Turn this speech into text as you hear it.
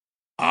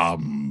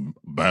I'm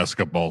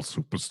basketball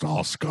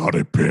superstar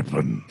Scottie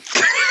Pippen.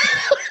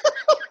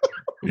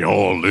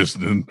 You're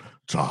listening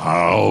to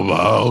How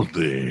About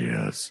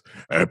This,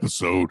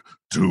 episode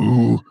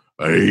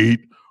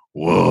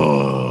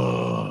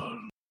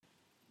 281.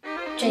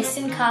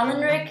 Jason, Carl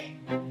and Rick,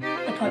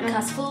 the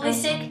podcast fully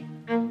sick.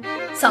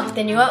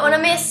 Something you won't want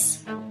to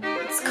miss.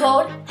 It's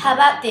called How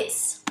About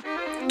This.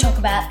 Talk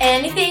about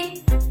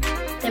anything.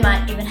 They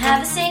might even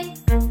have a sing.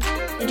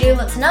 They do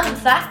lots of number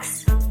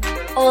facts,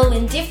 all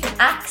in different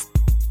acts.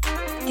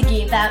 They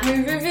give out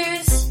movie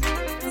reviews.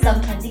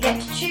 Sometimes you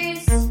get to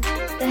choose.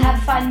 They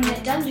have a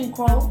 5-minute dungeon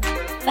crawl.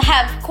 They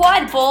have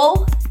quite a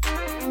ball.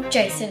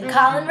 Jason,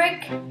 Carl and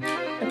Rick,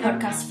 the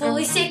podcast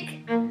fully sick.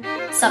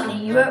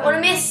 Something you won't want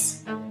to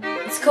miss.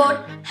 It's called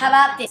How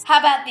About This. How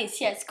About This?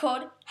 Yeah, it's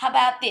called How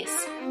About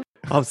This.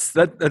 Oh,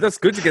 that's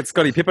good to get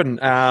Scottie Pippen.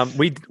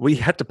 We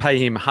had to pay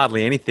him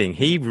hardly anything.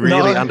 He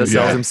really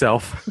undersells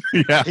himself.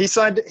 Yeah, he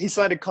signed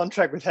a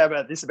contract with How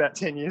About This about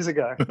 10 years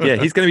ago. Yeah,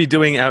 he's going to be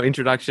doing our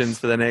introductions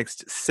for the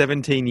next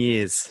 17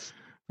 years.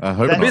 I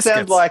hope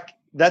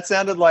That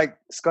sounded like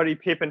Scottie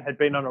Pippen had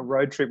been on a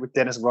road trip with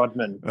Dennis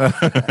Rodman,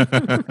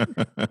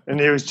 and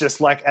he was just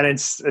like, and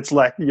it's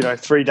like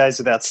 3 days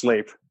without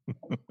sleep.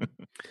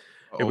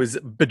 It was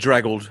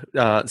bedraggled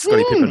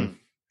Scottie Pippen.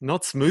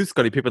 Not smooth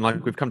Scottie Pippen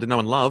like we've come to know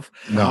and love.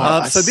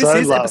 No. So this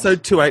is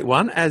episode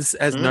 281, as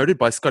noted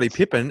by Scottie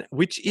Pippen,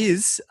 which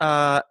is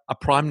a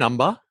prime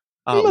number.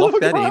 Lock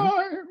that in.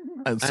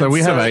 And so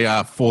we have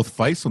a fourth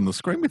face on the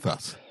screen with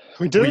us.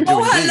 We do.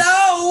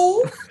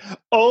 Hello!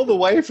 All the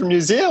way from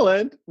New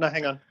Zealand. No,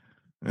 hang on.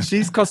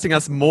 She's costing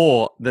us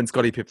more than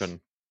Scottie Pippen.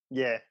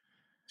 Yeah.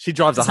 She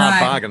drives a hard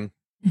bargain.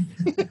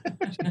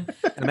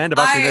 Amanda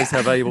Buckley knows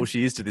how valuable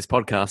she is to this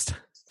podcast.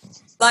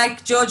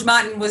 Like George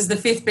Martin was the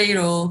fifth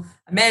Beatle,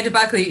 Amanda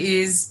Buckley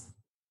is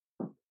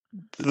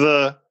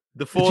the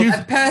fourth.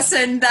 A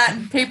person that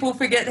people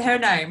forget her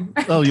name.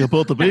 Oh, you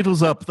brought the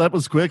Beatles up. That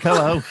was quick.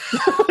 Hello.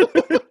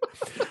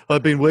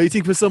 I've been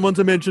waiting for someone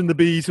to mention the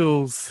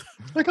Beatles.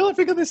 I can't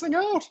figure this thing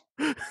out.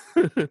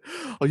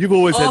 Oh, you've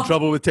always had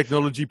trouble with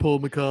technology,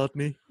 Paul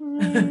McCartney.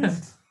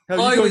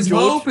 I was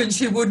hoping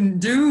she wouldn't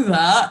do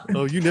that.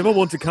 Oh, you never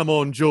want to come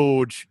on,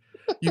 George.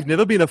 You've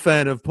never been a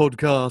fan of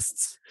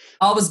podcasts.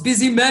 I was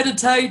busy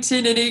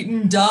meditating and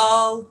eating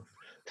dal.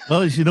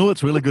 Oh, you know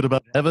what's really good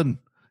about heaven?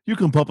 You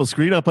can pop a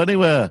screen up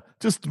anywhere,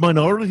 just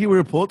Minority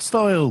Report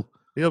style.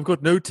 Yeah, I've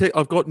got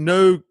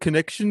no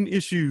connection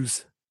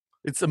issues.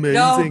 It's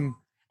amazing. No.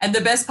 And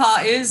the best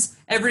part is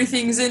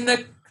everything's in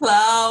the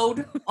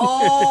cloud.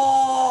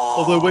 Oh.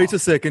 Although, wait a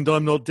second,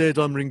 I'm not dead.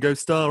 I'm Ringo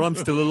Starr. I'm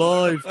still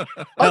alive.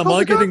 How am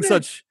I getting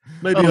such?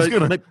 Maybe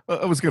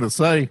I was going to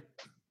say.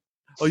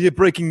 Oh, yeah!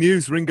 Breaking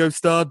news: Ringo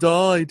Starr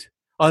died.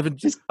 I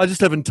just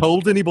haven't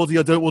told anybody.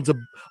 I don't want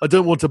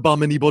to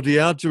bum anybody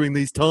out during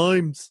these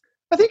times.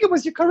 I think it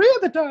was your career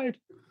that died.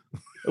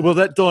 Well,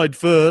 that died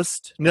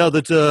first. Now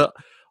that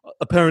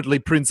apparently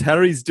Prince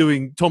Harry's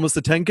doing Thomas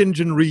the Tank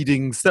Engine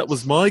readings, that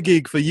was my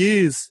gig for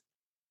years.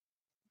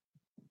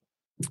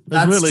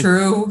 That's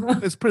true.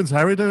 Is Prince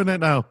Harry doing it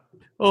now?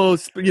 Oh,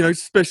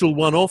 special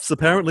one-offs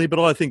apparently, but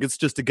I think it's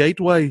just a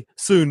gateway.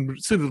 Soon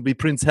it'll be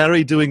Prince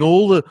Harry doing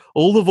all the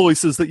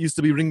voices that used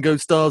to be Ringo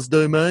Starr's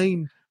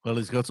domain. Well,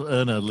 he's got to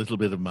earn a little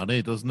bit of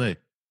money, doesn't he?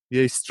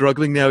 Yeah, he's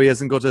struggling now. He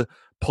hasn't got a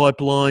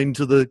pipeline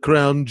to the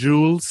crown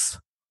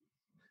jewels.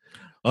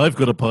 I've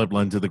got a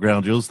pipeline to the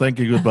crown jewels. Thank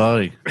you.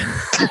 Goodbye.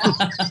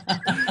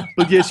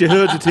 But yes, you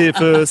heard it here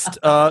first.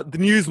 The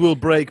news will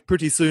break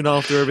pretty soon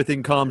after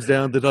everything calms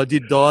down that I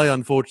did die,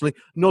 unfortunately.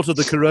 Not of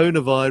the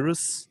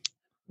coronavirus.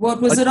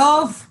 What was it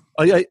of?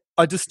 I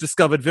just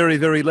discovered very,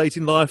 very late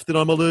in life that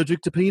I'm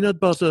allergic to peanut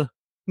butter.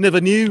 Never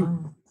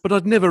knew. But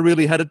I'd never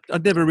really had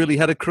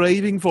a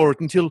craving for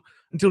it until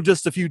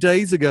just a few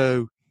days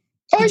ago.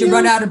 Did you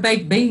run out of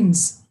baked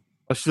beans?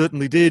 I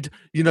certainly did.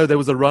 There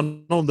was a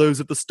run on those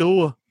at the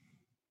store.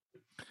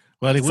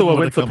 Well, so I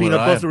went for peanut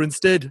butter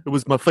instead. It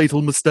was my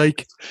fatal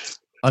mistake.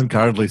 I'm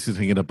currently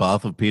sitting in a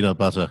bath of peanut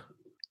butter.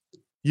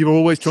 You were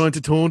always trying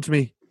to taunt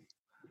me.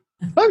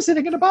 I'm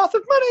sitting in a bath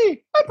of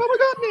money. I'm Paul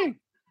McCartney.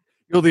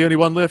 You're the only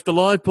one left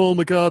alive, Paul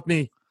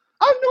McCartney.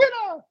 I'm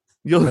the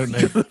winner.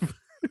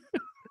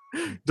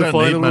 Don't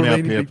need money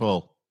up here,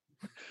 Paul.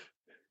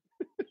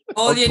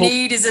 All you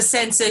need is a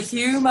sense of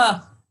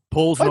humour.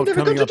 Paul's not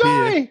coming up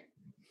here.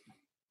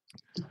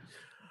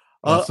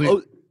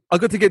 I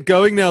got to get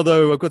going now,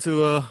 though. I've got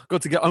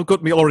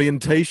my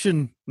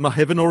orientation, my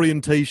heaven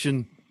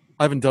orientation.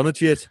 I haven't done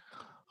it yet.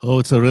 Oh,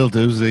 it's a real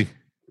doozy.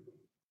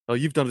 Oh,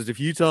 you've done it a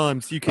few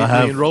times. You keep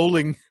me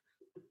enrolling.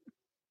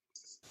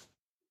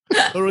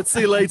 All right,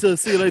 see you later.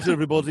 See you later,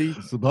 everybody.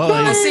 Bye.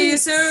 I'll see you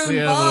soon. See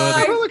you,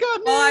 bye.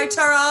 Bye.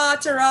 Ta-ra,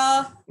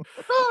 ta-ra.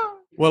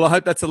 Well, I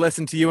hope that's a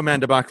lesson to you,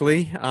 Amanda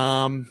Buckley.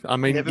 I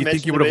mean, you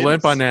think you would have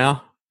learned by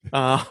now.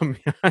 Got to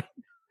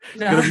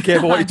be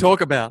careful what you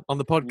talk about on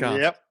the podcast.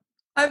 Yep.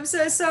 I'm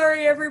so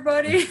sorry,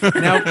 everybody.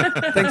 Now,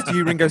 thanks to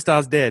you, Ringo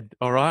Starr's dead.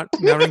 All right?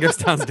 Now Ringo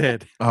Starr's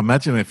dead.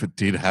 Imagine if it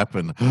did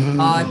happen.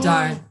 Oh,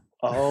 don't.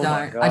 Oh,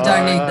 don't. I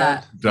don't need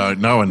that.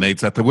 No one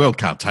needs that. The world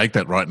can't take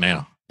that right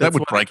now. That's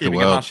would why break they're the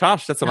keeping it world. Hush,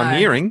 hush. That's what I'm No.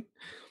 hearing.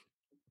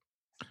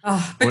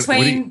 Oh, What are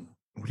between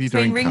What are you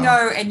doing, Ringo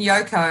Carl? and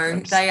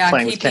Yoko, they are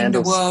playing with keeping the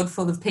candles. world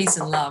full of peace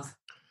and love.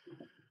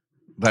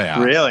 They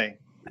are. Really?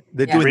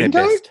 They're Yeah. doing Ringo?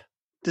 their best.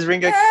 Does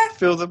Ringo Yeah.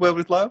 fill the world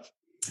with love?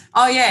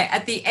 Oh yeah,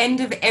 at the end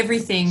of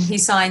everything, he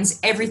signs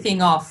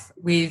everything off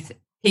with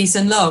peace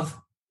and love.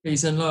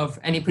 Peace and love.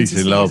 And he puts Peace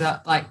his and fingers love.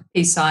 up like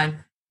peace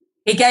sign.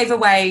 He gave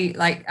away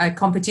like a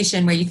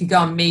competition where you could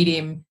go and meet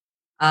him.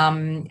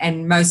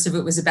 And most of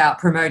it was about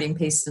promoting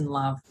peace and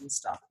love and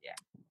stuff. Yeah.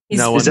 He's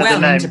No one- Is that the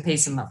well into name?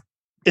 peace and love,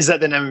 Is that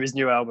the name of his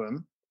new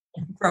album?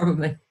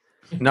 probably.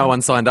 No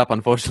one signed up,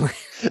 unfortunately.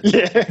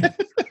 Yeah.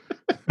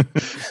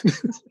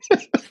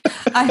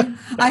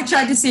 I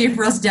tried to see if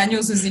Ross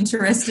Daniels was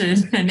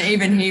interested, and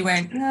even he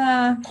went,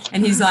 ah.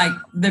 And he's like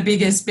the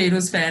biggest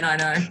Beatles fan I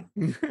know.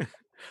 There's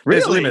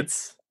Really?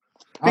 limits.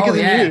 Bigger Oh,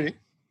 than yeah. you?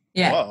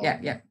 Yeah, Wow.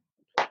 yeah.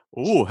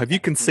 Ooh, have you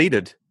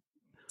conceded?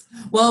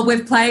 Well,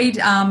 we've played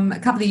a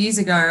couple of years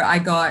ago. I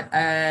got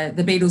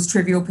the Beatles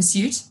Trivial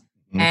Pursuit,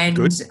 and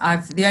good.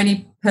 the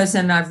only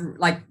person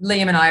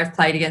Liam and I have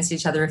played against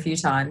each other a few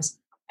times,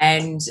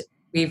 and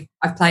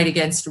I've played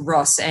against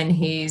Ross, and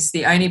he's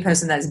the only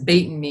person that's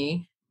beaten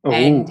me.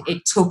 And Ooh.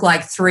 it took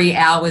like 3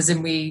 hours,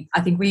 and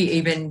I think we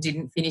even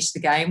didn't finish the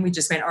game. We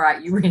just went, all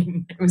right, you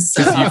win. It was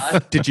so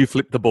hard. Did you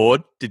flip the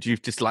board? Did you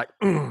just like?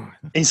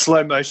 In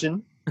slow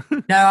motion.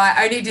 No,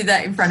 I only did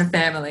that in front of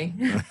family.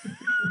 I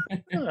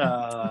To feel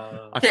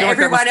like that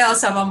everyone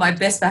else, I'm on my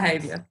best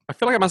behaviour. I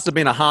feel like it must have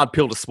been a hard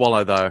pill to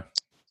swallow, though.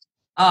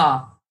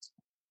 Oh,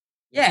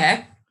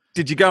 yeah.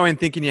 Did you go in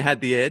thinking you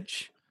had the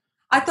edge?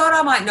 I thought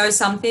I might know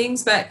some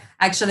things, but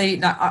actually,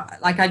 no,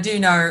 I do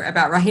know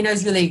about He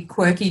knows really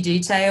quirky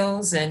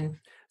details, and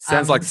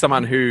Sounds like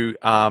someone who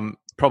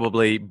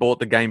probably bought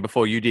the game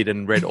before you did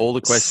and read all the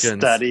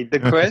questions. Studied the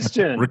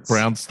questions. Rick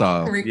Brown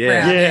style. Rick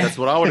Yeah, Brown. Yeah. that's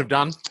what I would have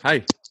done.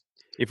 Hey,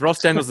 if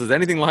Ross Daniels is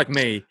anything like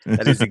me,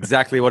 that is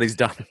exactly what he's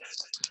done.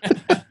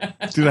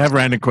 Do they have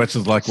random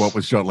questions like what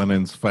was John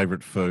Lennon's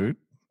favourite food?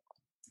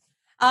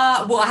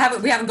 Well,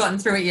 we haven't gotten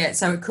through it yet,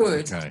 so it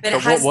could. Okay. But it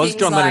But has what was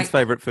things John Lennon's like,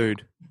 favourite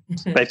food?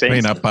 Baked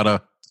beans. Peanut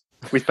butter.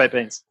 With baked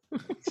beans.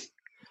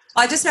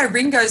 I just know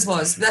Ringo's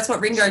was. That's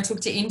what Ringo took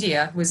to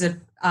India.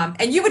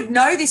 And you would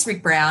know this,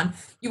 Rick Brown.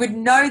 You would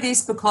know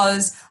this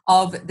because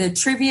of the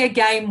trivia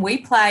game we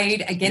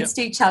played against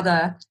each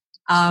other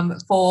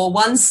for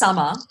one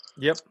summer.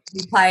 Yep.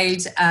 We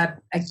played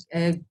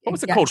What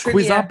was it called? trivia.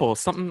 Quiz Up or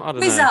something? I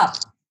don't know.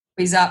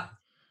 Quiz Up.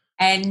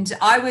 And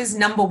I was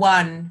number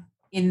one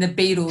in the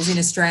Beatles in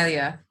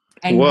Australia.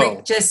 And Whoa.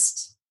 Rick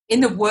just,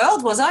 in the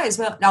world, was I as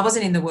well? No, I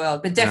wasn't in the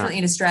world, but definitely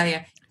in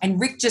Australia. And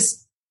Rick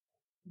just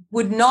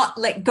would not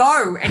let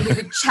go, and he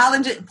would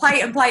challenge it, play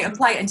and play and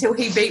play until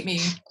he beat me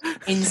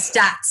in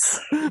stats.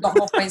 He got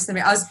more points than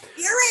me. I was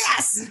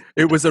furious.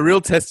 It was a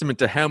real testament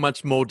to how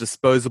much more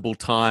disposable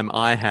time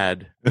I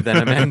had than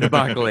Amanda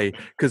Buckley.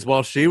 Because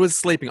while she was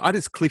sleeping, I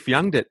just Cliff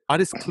Younged it.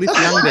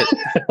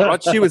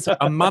 Right? She was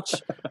a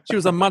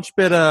much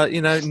better,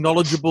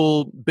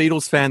 knowledgeable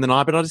Beatles fan than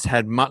I. But I just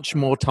had much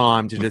more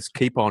time to just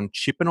keep on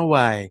chipping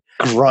away,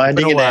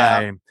 Grinding it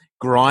out.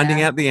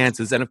 grinding out the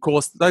answers. And of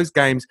course, those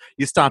games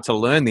you start to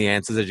learn the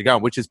answers as you go,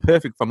 which is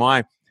perfect for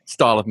my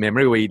style of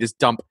memory, where you just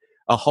dump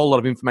a whole lot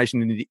of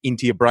information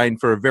into your brain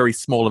for a very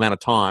small amount of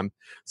time.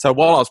 So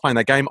while I was playing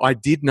that game, I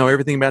did know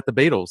everything about the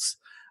Beatles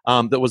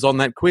that was on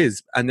that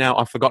quiz, and now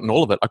I've forgotten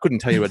all of it. I couldn't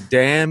tell you a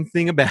damn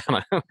thing about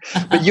it.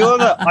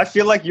 But I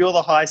feel like you're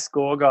the high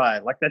score guy.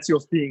 Like, that's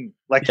your thing.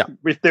 Like,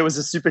 if there was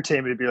a super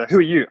team, it'd be like, who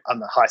are you? I'm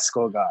the high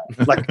score guy.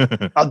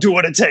 Like, I'll do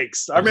what it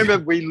takes. I remember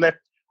we left,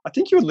 I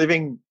think you're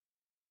working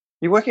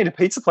at a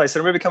pizza place. I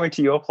remember coming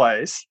to your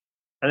place,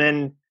 and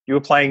then you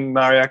were playing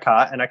Mario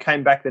Kart, and I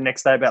came back the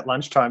next day about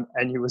lunchtime,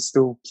 and you were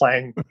still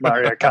playing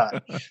Mario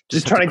Kart.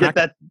 just trying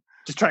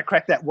to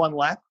crack that one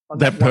lap on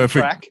that one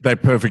track.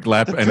 That perfect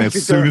lap, The and as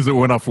perfect soon lap. as it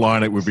went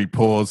offline, it would be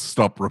pause,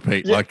 stop,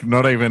 repeat. Yeah. Like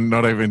not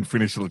even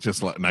finish it,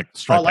 just like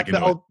straight Oh, like back the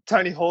into it. old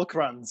Tony Hawk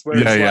runs, where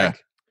Yeah, it's yeah.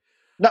 like,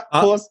 no,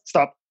 pause,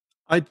 stop.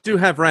 I do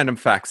have random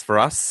facts for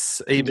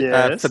us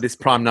Yes. for this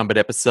prime numbered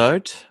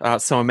episode.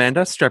 So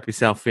Amanda, strap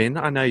yourself in.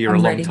 I know you're I'm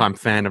a ready. long-time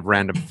fan of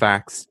random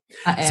facts.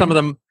 I am. Some of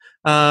them,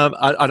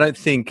 I don't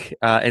think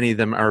any of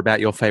them are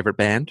about your favourite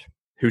band,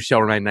 who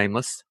shall remain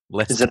nameless,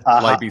 lest Is it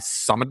A-ha? they be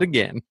summoned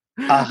again.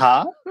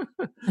 Aha.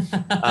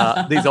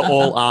 These are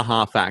all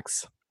AHA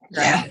facts.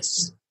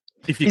 Yes.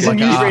 If you He's can,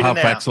 a Like newsreader aha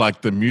now. facts,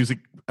 like the music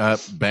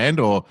band,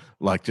 or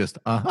like just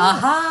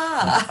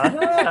Aha.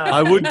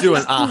 I would do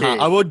an AHA.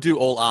 I would do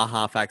all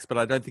AHA facts, but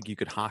I don't think you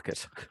could hark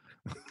it.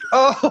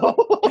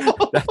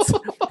 Oh.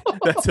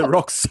 That's a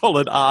rock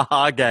solid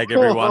AHA gag,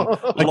 everyone.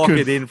 Lock could-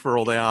 it in for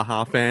all the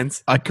AHA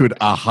fans. I could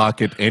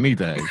hark it any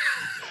day.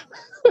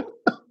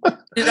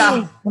 Did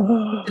I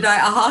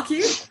ahawk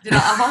you? Did I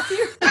ahawk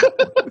you?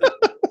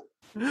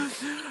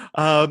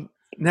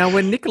 Now,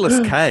 when Nicolas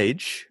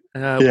Cage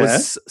Yeah.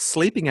 was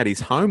sleeping at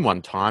his home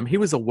one time, he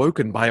was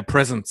awoken by a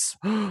presence.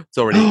 It's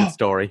already a good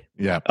story.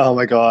 Yeah. Oh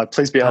my God!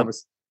 Please be Um,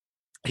 Elvis.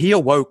 He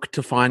awoke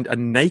to find a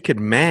naked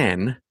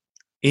man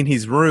in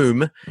his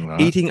room Right.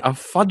 eating a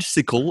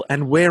fudgesicle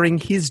and wearing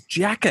his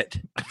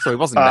jacket. So he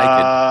wasn't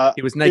naked.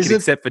 He was naked Isn't-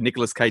 except for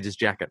Nicolas Cage's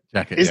jacket.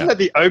 Jacket, Isn't yeah. that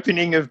the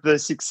opening of The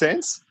Sixth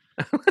Sense?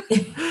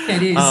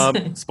 It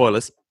is.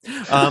 Spoilers.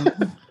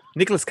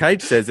 Nicolas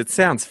Cage says it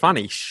sounds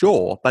funny,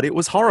 sure, but it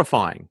was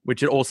horrifying,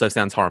 which it also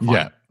sounds horrifying.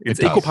 Yeah, It's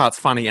it equal does. parts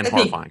funny and I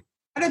think- horrifying.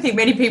 I don't think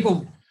many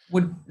people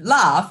would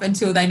laugh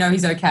until they know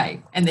he's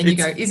okay. And then you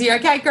go, is he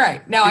okay?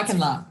 Great. Now I can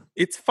laugh.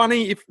 It's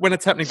funny when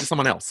it's happening to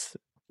someone else.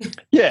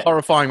 Yeah.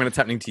 Horrifying when it's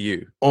happening to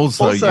you.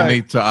 Also, Also- you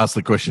need to ask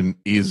the question,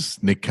 is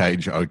Nick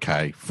Cage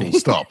okay? Full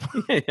stop.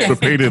 Yeah.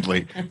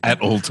 Repeatedly at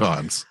all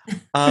times.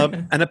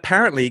 And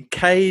apparently,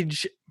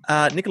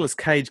 Nicolas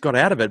Cage got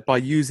out of it by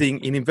using,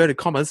 in inverted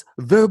commas,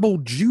 verbal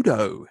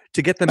judo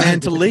to get the man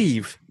to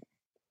leave.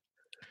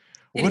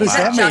 What does Is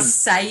that mean?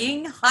 just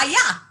saying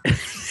hiya?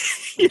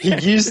 He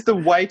used the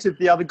weight of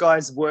the other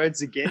guy's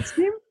words against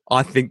him?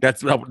 I think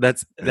that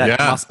Yeah.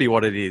 must be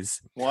what it is.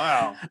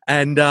 Wow.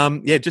 And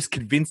just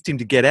convinced him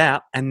to get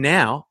out. And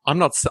now I'm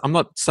not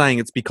saying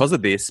it's because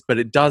of this, but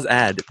it does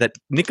add that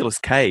Nicolas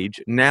Cage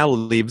now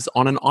lives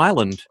on an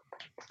island.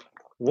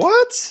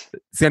 What?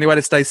 It's the only way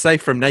to stay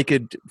safe from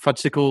naked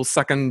fudgesicle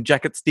sucking,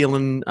 jacket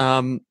stealing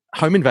home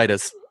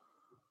invaders.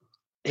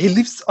 He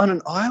lives on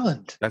an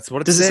island. That's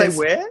what it Does it says. say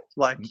where?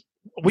 Like,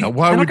 We, Now,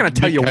 why they're not would going to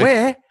tell Nick you Cage-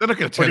 where. They're not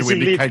going to tell you does where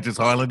he Nick live? Cage's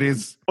island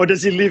is. or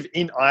does he live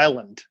in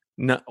Ireland?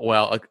 No,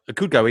 well, it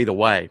could go either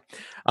way.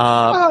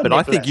 But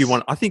I think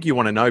Nicholas. I think you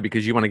want to know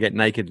because you want to get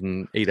naked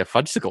and eat a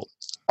fudgesicle.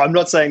 I'm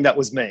not saying that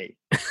was me,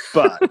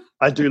 but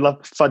I do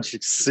love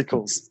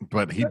fudgesicles.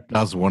 But he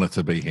does want it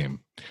to be him.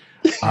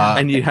 Uh,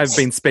 And you have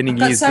been spending I've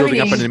got years so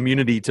building up many- an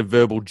immunity to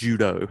verbal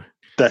judo.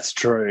 That's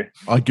true.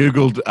 I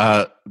Googled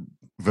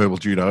verbal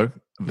judo.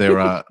 There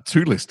are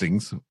two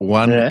listings.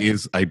 One Yeah.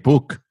 is a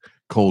book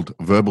called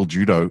Verbal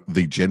Judo,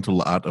 The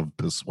Gentle Art of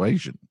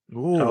Persuasion.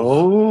 Ooh.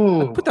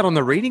 Oh, Put that on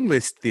the reading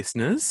list,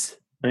 listeners.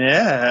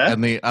 yeah.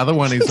 And the other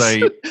one is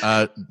a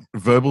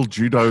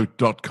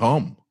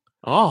verbaljudo.com.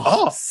 Oh,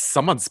 Oh.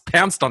 someone's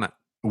pounced on it.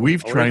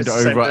 We've I wonder trained if it's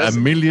the same over 1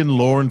 person. million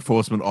law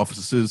enforcement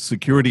officers,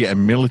 security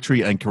and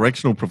military and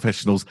correctional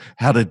professionals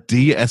how to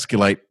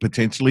de-escalate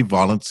potentially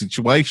violent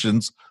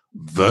situations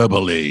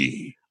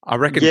verbally. I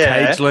reckon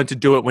Yeah. Cage learned to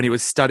do it when he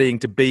was studying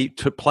to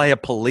play a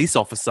police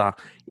officer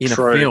in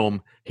True. a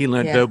film. He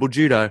learned Yeah. verbal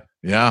judo.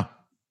 Yeah.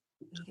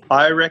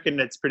 I reckon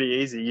it's pretty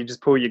easy. You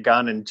just pull your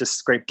gun and just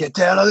scream, "Get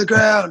down on the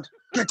ground!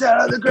 Get down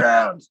on the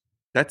ground!"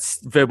 That's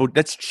verbal.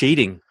 That's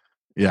cheating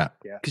Yeah.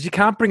 because you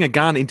can't bring a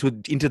gun into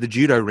the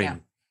judo ring. Yeah.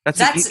 That's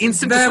That's an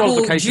instant verbal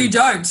disqualification. you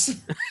don't.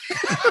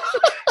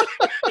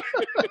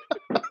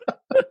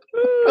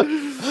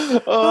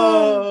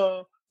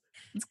 Oh,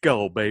 Let's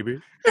go, baby.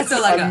 That's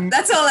all I got.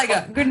 That's all I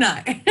got. Good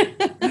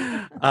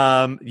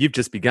night. You've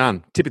just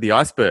begun. Tip of the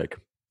iceberg.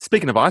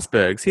 Speaking of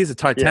icebergs, here's a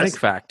Titanic Yes.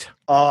 fact.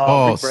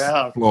 Oh, Big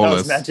Brown. That flawless.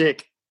 was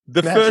magic.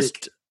 The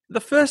Magic.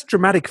 first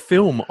dramatic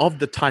film of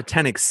the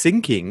Titanic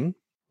sinking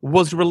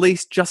was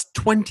released just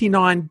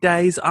 29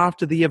 days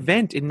after the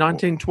event in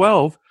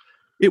 1912.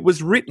 It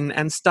was written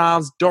and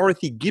stars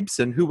Dorothy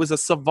Gibson, who was a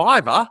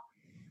survivor.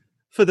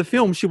 For the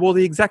film, she wore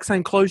the exact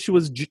same clothes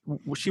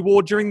she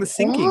wore during the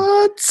sinking.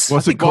 What? What's I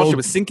it think while she called?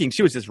 was sinking,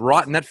 she was just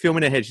writing that film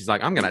in her head. She's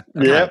like, I'm gonna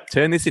Yep.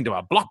 turn this into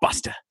a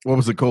blockbuster. What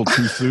was it called?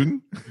 Too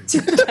soon?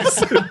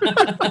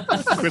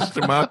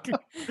 Question mark.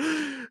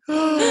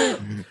 I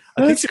think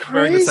That's she was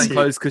wearing the same crazy.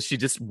 clothes because she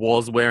just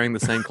was wearing the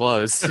same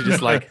clothes. She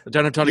just like, I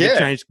don't have time to get Yeah.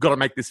 changed. Got to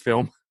make this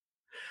film.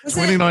 Was it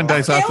 29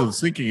 days Raquel? after the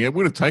sinking, it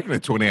would have taken her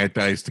 28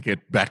 days to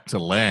get back to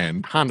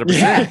land. 100%.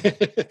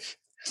 Yeah.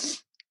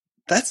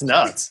 That's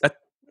nuts.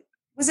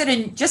 Was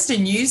it just a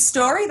news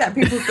story that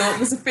people thought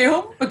was a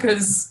film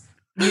because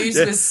news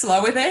Yeah. was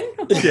slower then?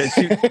 Yeah,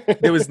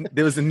 there was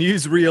a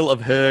newsreel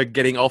of her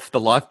getting off the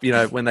life,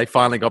 when they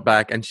finally got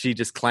back, and she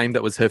just claimed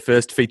that was her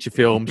first feature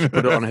film. She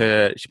put it on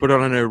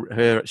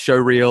her show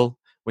reel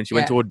when she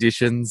went to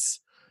auditions.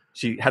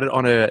 She had it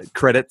on her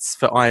credits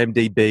for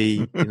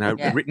IMDb,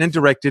 Yeah. written and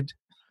directed.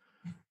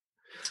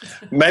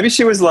 Maybe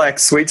she was like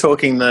sweet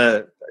talking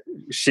the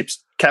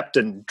ship's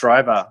captain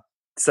driver,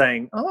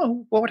 saying,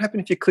 "Oh, what would happen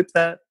if you clipped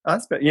that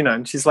iceberg?"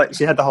 And she's like,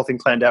 she had the whole thing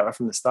planned out right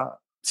from the start.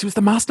 She was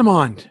the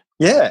mastermind.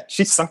 Yeah,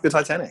 she sunk the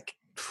Titanic.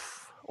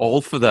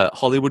 All for the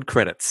Hollywood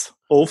credits.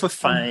 All for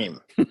fame.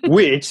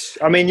 Which,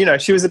 I mean,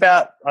 she was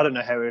about, I don't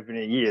know however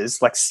many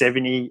years, like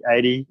 70,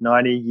 80,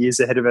 90 years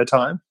ahead of her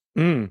time.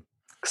 Mm.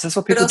 Because that's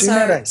what But people do also-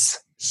 nowadays.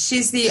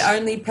 She's the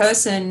only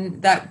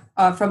person that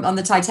from on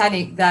the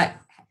Titanic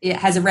that it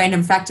has a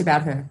random fact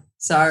about her.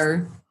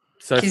 So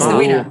So she's far. the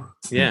winner.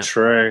 Yeah.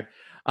 True.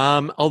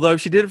 Although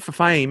she did it for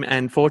fame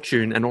and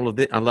fortune and all of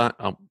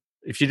that.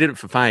 If she did it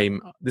for fame,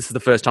 this is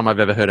the first time I've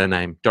ever heard her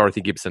name,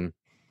 Dorothy Gibson.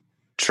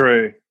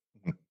 True.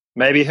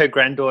 Maybe her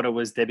granddaughter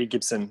was Debbie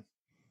Gibson.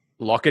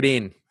 Lock it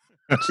in.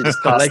 She just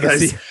passed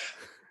Legacy.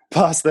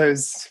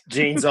 those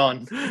genes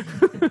on.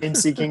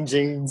 MC King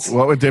genes.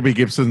 What were Debbie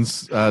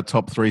Gibson's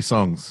top 3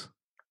 songs?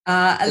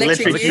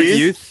 Electric Electric Youth.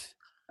 Youth.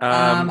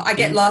 I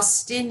get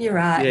lost in your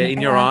eyes. Yeah,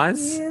 in your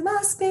eyes. Hear my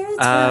spirits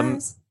Um,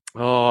 rise.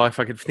 Oh, if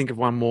I could think of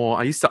one more,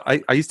 I used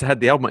to have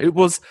the album. It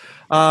was,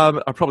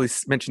 I probably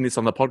mentioned this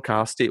on the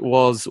podcast. It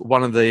was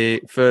one of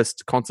the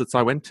first concerts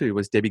I went to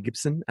was Debbie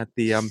Gibson at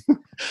the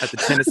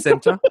tennis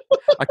center.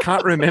 I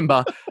can't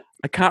remember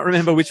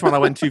which one I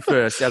went to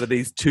first out of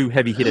these two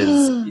heavy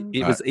hitters.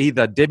 It was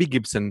either Debbie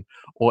Gibson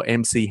or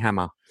MC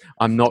Hammer.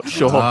 I'm not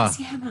sure.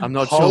 I'm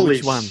not sure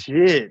which one.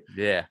 Shit.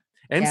 Yeah.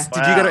 Yeah.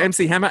 Did you go to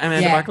MC Hammer,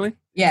 Amanda Buckley?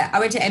 Yeah, I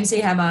went to MC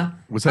Hammer.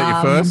 Was that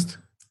your first?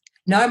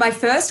 No, my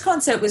first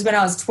concert was when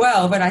I was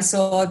 12 and I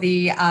saw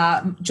the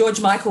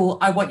George Michael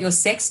I Want Your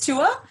Sex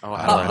tour.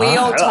 But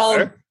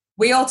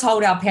we all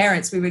told our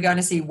parents we were going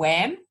to see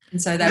Wham,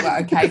 and so they were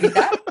okay with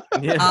that.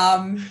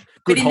 Yeah.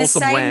 But in the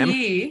wholesome same Wham.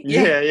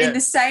 year, in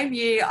the same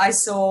year, I'm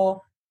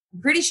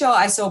pretty sure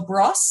I saw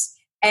Bros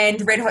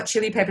and Red Hot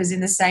Chili Peppers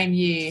in the same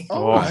year.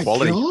 Oh my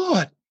quality.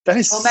 God. That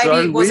is Or maybe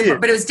so it wasn't,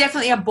 weird. but it was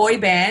definitely a boy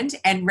band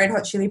and Red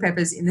Hot Chili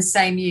Peppers in the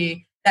same year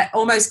that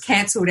almost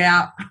cancelled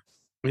out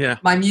Yeah.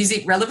 my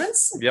music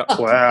relevance. Yep.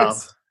 Wow.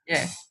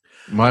 Yeah.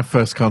 My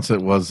first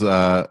concert was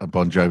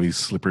Bon Jovi's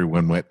Slippery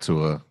When Wet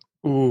tour.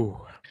 Ooh.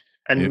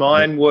 And Yeah.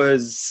 mine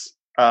was,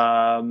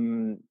 I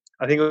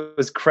think it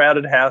was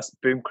Crowded House,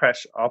 Boom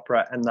Crash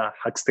Opera, and the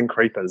Huxton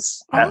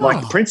Creepers at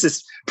like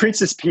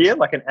Princess Pier,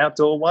 like an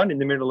outdoor one in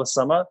the middle of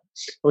summer.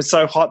 It was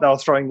so hot they were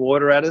throwing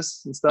water at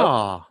us and stuff.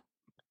 Oh,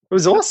 It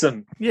was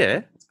awesome.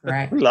 yeah.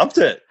 Right. We loved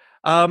it.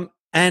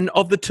 And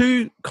of the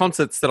two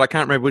concerts that I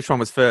can't remember which one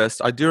was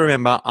first, I do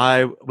remember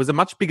I was a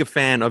much bigger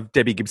fan of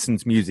Debbie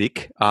Gibson's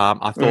music.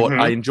 I thought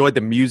I enjoyed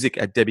the music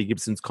at Debbie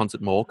Gibson's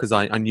concert more because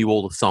I knew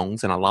all the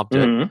songs and I loved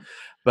it.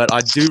 But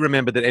I do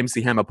remember that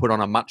MC Hammer put on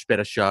a much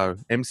better show.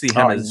 MC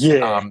Hammer's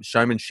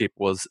showmanship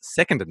was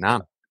second to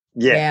none.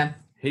 Yeah. Yeah.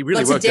 He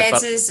really Lots of worked it.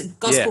 dances,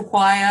 gospel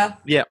choir.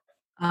 Yeah.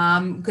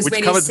 Because Which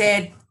when covered- he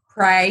said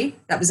pray,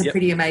 that was a Yep.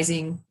 pretty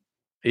amazing.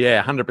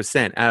 Yeah,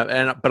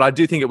 100%. But I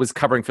do think it was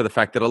covering for the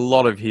fact that a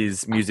lot of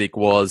his music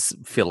was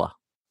filler.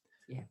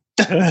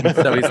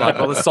 So he's like,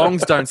 well, the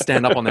songs don't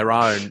stand up on their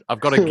own. I've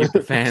got to give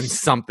the fans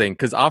something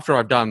because after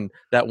I've done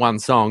that one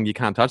song, You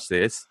Can't Touch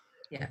This.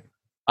 Yeah.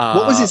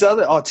 What was his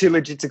other? Oh, Too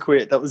Legit to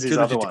Quit. That was his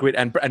Too other Legit one. to Quit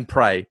and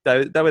Pray. They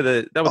were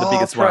the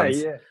biggest Pray,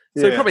 ones. Yeah.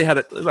 So he probably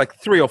had like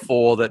 3 or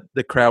 4 that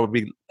the crowd would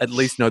be at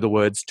least know the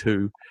words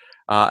to.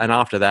 And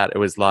after that, it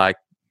was like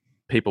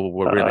people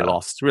were really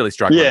lost, really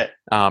struggling.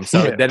 Yeah.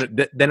 So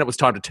then it was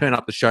time to turn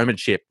up the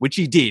showmanship, which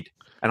he did,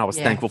 and I was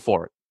thankful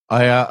for it.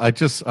 I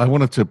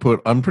wanted to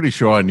put. I'm pretty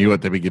sure I knew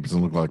what Debbie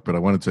Gibson looked like, but I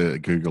wanted to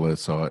Google her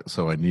so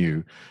I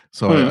knew.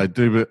 So I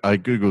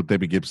googled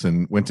Debbie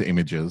Gibson, went to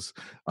images.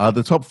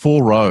 The top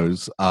 4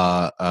 rows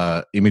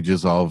are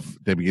images of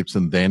Debbie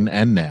Gibson then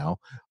and now.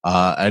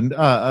 And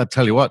I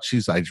tell you what,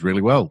 she's aged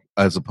really well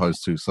as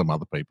opposed to some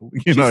other people.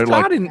 She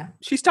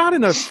starred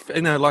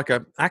in a like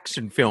a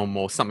action film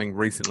or something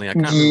recently. I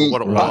can't remember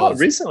what it was.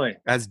 Recently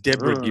As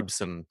Deborah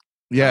Gibson.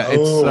 Yeah,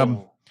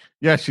 it's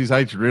yeah, she's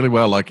aged really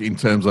well, like in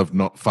terms of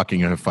not fucking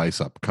her face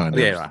up, kind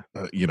of. Yeah,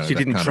 right. She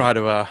didn't try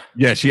to.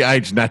 Yeah, she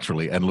aged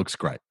naturally and looks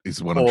great.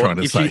 Is what I'm trying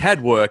to say. If she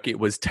had work, it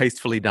was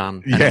tastefully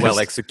done and well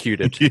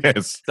executed.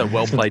 Yes, so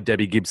well played,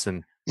 Debbie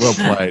Gibson. Well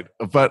played.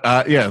 But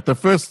the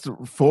first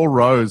 4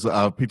 rows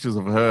are pictures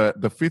of her.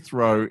 The 5th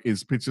row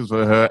is pictures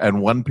of her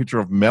and 1 picture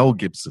of Mel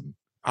Gibson.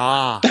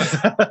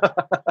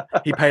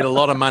 He paid a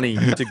lot of money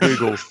to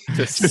Google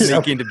to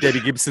sneak into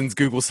Debbie Gibson's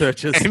Google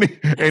searches.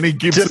 Any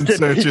Gibson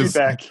searches,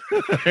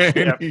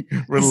 any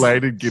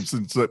related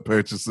Gibson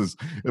searches,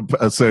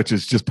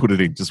 just put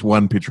it in. Just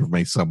 1 picture of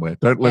me somewhere.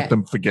 Don't let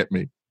them forget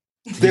me.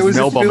 There was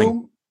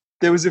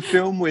a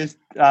film with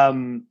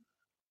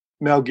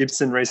Mel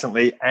Gibson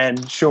recently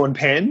and Sean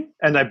Penn,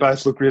 and they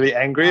both look really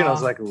angry. And I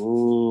was like,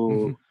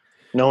 ooh,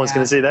 no one's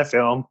going to see that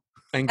film.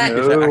 Angry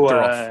with the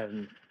actor off.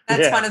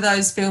 That's one of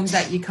those films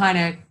that you kind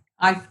of,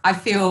 I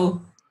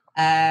feel,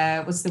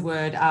 what's the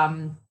word?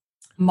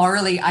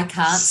 Morally, I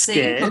can't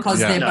see because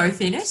they're both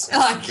in it.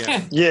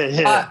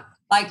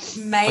 Like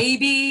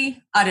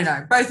maybe, I don't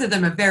know. Both of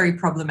them are very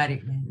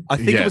problematic men. I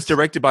think it was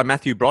directed by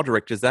Matthew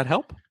Broderick. Does that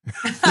help?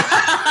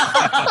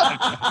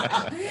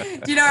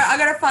 Do you know, I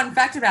got a fun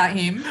fact about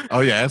him.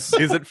 Oh, yes.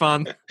 Is it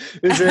fun?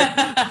 Is it?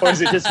 Or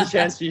is it just a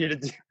chance for you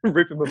to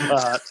rip him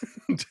apart?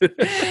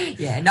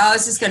 Yeah, no, I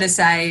was just going to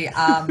say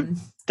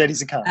that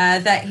he's a cunt.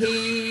 that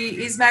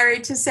he is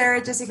married to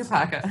Sarah Jessica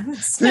Parker.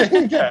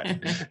 There you go.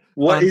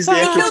 What is the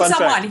actual fun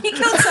fact? He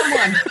killed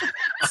someone.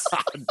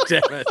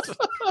 Damn it.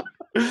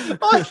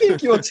 I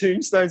think your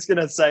tombstone's going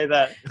to say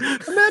that.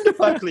 Amanda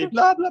Buckley,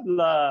 blah, blah,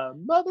 blah.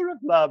 Mother of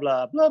blah,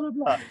 blah, blah, blah,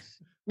 blah.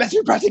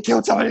 Matthew Broderick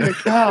killed someone in a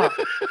car.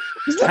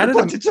 He's never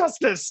brought to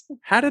justice.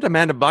 How did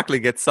Amanda Buckley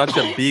get such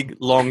a big,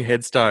 long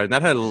headstone?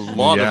 That had a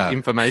lot of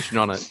information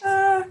on it.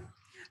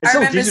 It's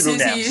all digital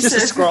now. It's just a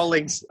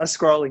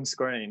scrolling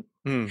screen.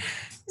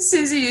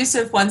 Susie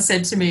Youssef once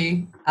said to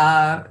me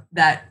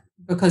that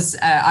because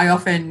I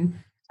often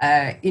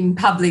in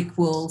public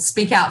will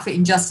speak out for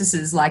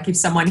injustices, like if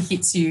someone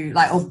hits you,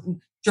 like or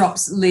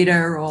drops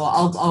litter, or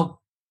I'll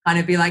kind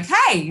of be like,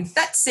 hey,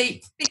 that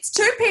seat, it's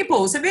 2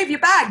 people, so move your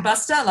bag,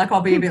 Buster. Like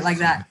I'll be a bit like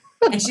that.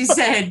 And she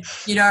said,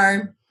 you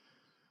know,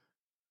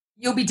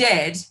 you'll be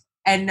dead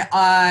and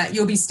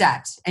you'll be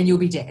stabbed and you'll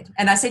be dead.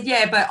 And I said,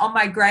 yeah, but on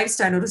my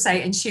gravestone it'll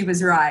say, and she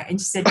was right. And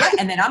she said, yeah,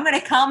 and then I'm going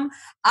to come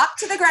up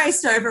to the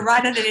gravestone and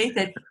right underneath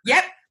it,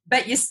 yep,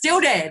 but you're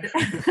still dead.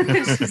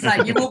 She's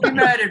like, you will be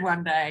murdered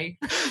one day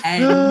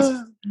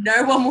and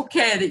no one will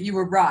care that you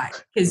were right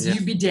because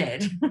you'll be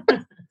dead.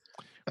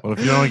 Well, if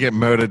you don't want to get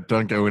murdered,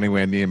 don't go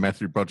anywhere near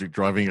Matthew Broderick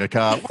driving a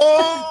car.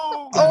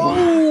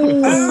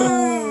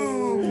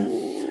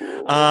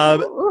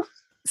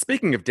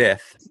 Speaking of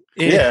death,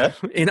 in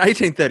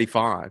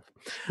 1835,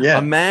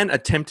 a man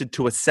attempted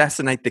to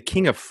assassinate the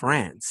King of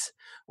France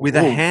with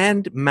a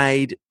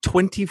handmade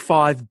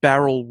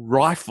 25-barrel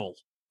rifle.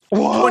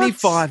 What?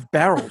 25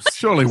 barrels.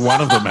 Surely one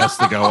of them has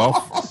to go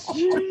off.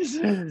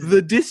 Jesus.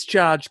 The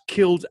discharge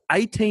killed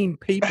 18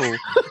 people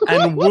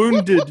and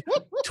wounded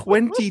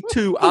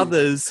 22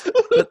 others,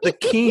 but the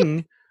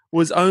king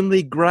was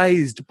only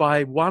grazed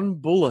by one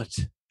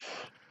bullet.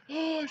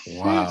 Oh,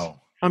 shit.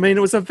 Wow. I mean,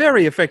 it was a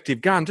very effective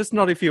gun, just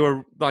not if you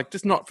were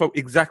just not for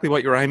exactly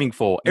what you're aiming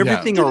for.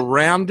 Everything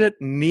around it,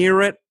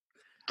 near it,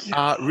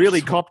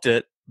 really copped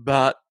it,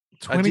 but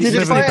I did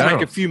have to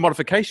make a few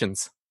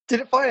modifications.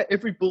 Did it fire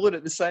every bullet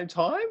at the same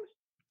time?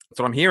 That's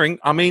what I'm hearing.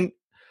 I mean,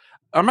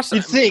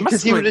 You'd think,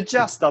 because he would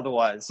adjust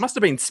otherwise. Must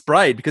have been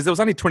sprayed because there was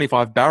only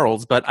 25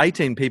 barrels, but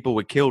 18 people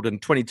were killed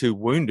and 22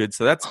 wounded.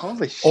 So that's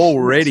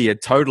already a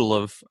total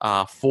of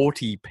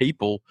 40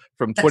 people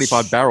from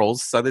 25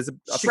 barrels. So I think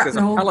there's a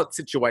pellet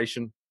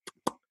situation.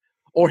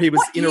 Or he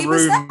was in a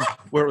room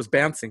where it was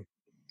bouncing.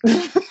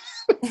 What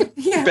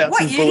year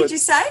did you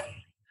say?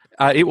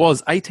 It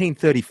was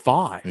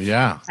 1835.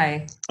 Yeah.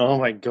 Okay. Oh,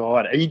 my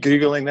God. Are you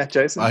Googling that,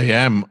 Jason? I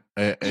am.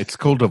 It's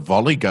called a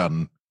volley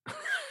gun.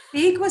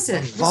 Big was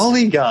it?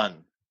 Volley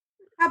gun.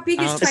 How big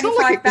is 25 it's not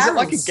like barrels? Is it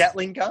like a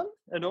Gatling gun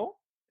at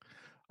all?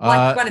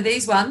 Like one of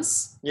these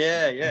ones?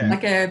 Yeah.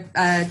 Like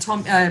a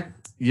Tom...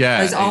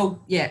 yeah. Those old...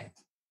 Yeah.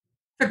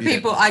 For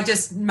people, I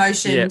just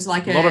motioned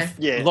like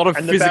a lot of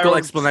physical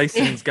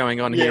explanations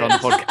going on here on the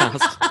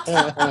podcast.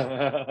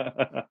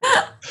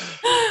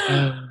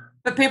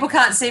 But people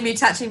can't see me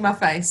touching my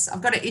face.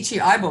 I've got an itchy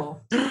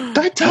eyeball. Don't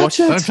touch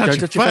it. Don't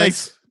touch your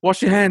face.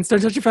 Wash your hands.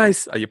 Don't touch your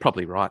face. Oh, you're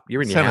probably right.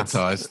 You're in your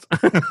Sanitized.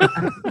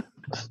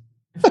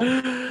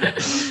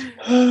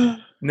 house.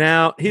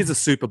 Now, here's a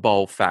Super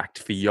Bowl fact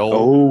for y'all.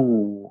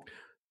 Oh.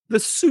 The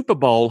Super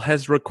Bowl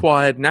has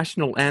required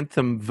national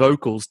anthem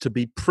vocals to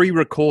be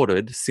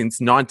pre-recorded since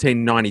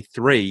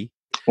 1993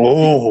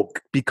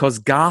 because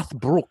Garth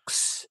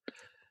Brooks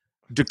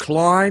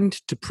declined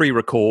to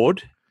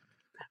pre-record,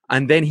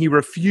 and then he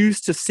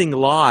refused to sing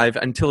live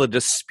until a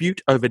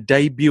dispute over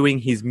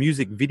debuting his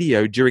music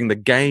video during the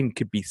game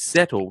could be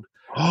settled,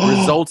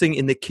 resulting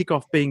in the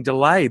kickoff being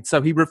delayed.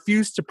 So he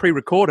refused to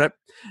pre-record it,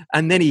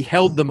 and then he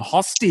held them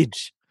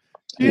hostage.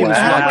 Wow.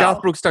 Like,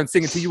 Garth Brooks, don't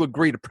sing until you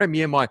agree to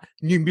premiere my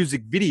new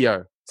music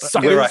video.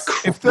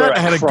 If that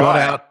had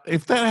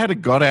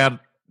got out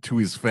to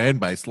his fan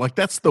base, like,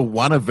 that's the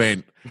one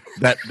event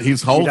that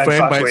his whole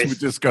fan base would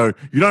just go,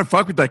 "You don't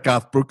fuck with that,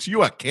 Garth Brooks,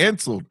 you are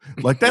cancelled."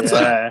 Like, that's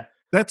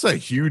a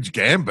huge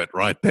gambit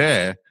right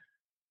there.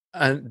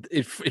 And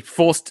it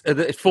forced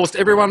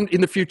everyone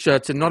in the future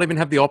to not even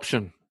have the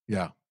option.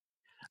 Yeah.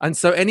 And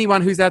so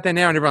anyone who's out there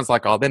now and everyone's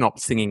like, "Oh, they're not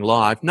singing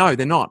live." No,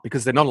 they're not,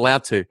 because they're not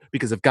allowed to,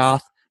 because of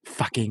Garth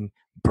fucking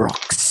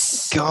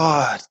Brooks.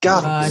 God,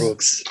 Garth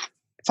Brooks.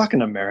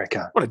 Fucking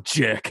America. What a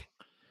jerk.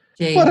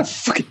 Gee. What a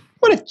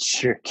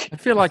jerk. I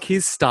feel like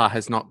his star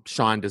has not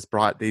shined as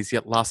bright these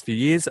last few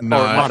years. No.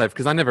 Or it might have,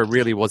 because I never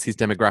really was his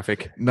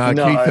demographic. No,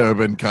 Keith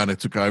Urban kind of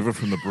took over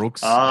from the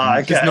Brooks.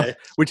 Okay.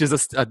 Which is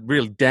a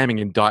really damning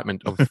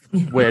indictment of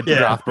where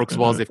Garth Brooks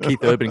was if Keith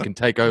Urban can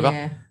take over.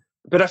 Yeah.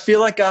 But I feel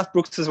like Garth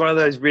Brooks was one of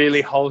those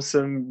really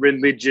wholesome,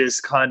 religious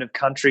kind of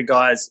country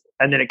guys,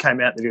 and then it came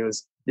out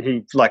that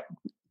he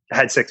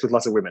had sex with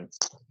lots of women.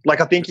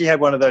 Like, I think he had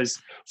one of those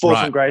falls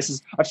from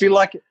graces. I feel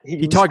like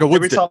he Tiger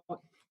Woods.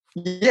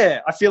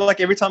 Yeah, I feel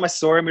like every time I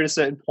saw him at a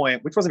certain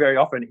point, which wasn't very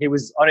often, he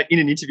was in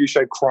an interview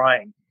show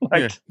crying.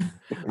 Like,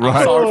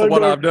 I'm sorry for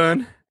what I've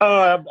done.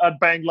 Oh, I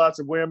banged lots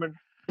of women.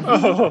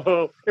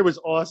 Oh, it was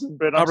awesome,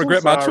 but I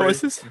regret my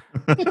choices.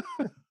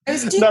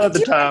 None of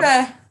the time.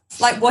 Remember,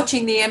 like,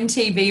 watching the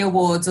MTV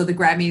Awards or the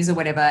Grammys or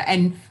whatever,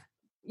 and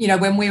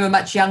when we were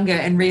much younger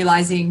and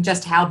realizing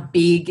just how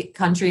big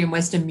country and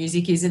Western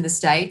music is in the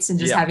States, and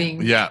just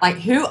having like,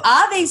 who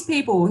are these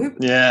people? Who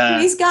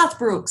is Garth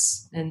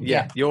Brooks? And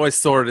you always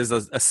saw it as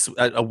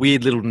a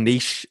weird little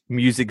niche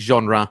music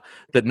genre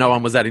that no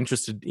one was that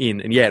interested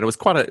in, and it was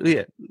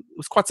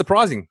quite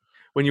surprising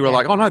when you were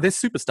like, oh no, they're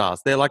superstars.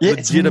 They're like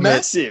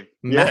legitimate,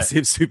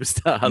 massive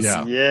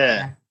superstars.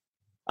 Yeah.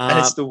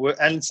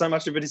 And so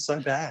much of it is so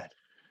bad.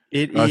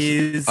 It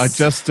is. I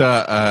just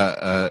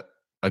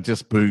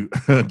pooed.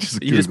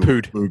 You just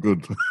pooed.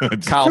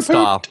 Googled. Carl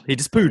style. He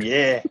just pooed.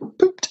 Yeah.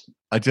 Pooped.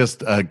 I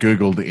just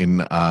Googled in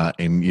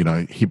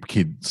hip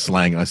kid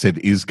slang. I said,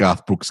 "Is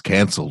Garth Brooks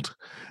cancelled?"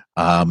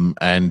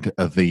 And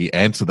the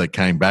answer that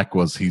came back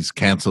was he's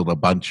cancelled a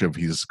bunch of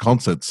his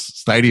concerts,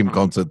 stadium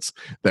concerts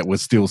that were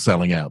still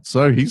selling out.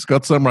 So he's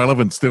got some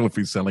relevance still if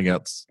he's selling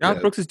out.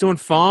 Garth Brooks is doing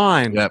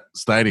fine. Yeah,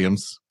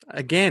 stadiums.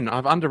 Again,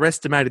 I've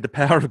underestimated the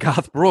power of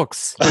Garth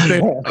Brooks. But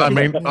then, I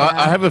mean,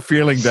 I have a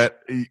feeling that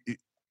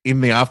in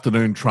the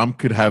afternoon, Trump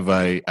could have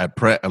a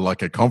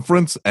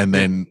conference, and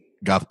then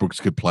Garth Brooks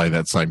could play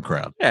that same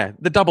crowd. Yeah,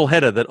 the double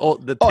header that all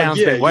the town's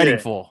been waiting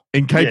for.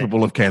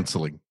 Incapable of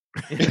cancelling.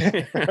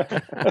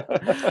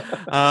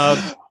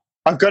 I've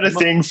got a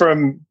thing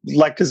from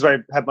because I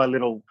had my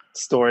little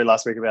story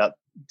last week about.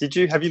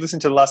 Have you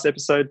listened to the last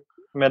episode,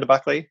 Amanda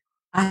Buckley?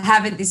 I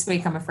haven't this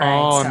week, I'm afraid.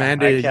 Oh, so.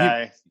 Amanda,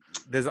 Okay.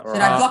 Should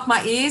I block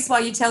my ears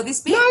while you tell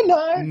this bit?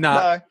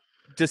 No.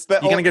 Just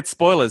you're going to get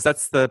spoilers.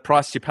 That's the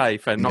price you pay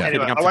for not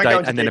keeping up to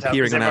date and then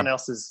appearing on everyone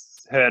else has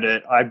heard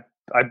it. I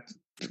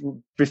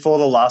before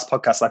the last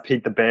podcast, I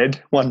peed the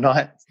bed one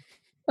night.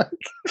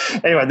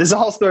 Anyway, there's a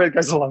whole story that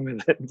goes along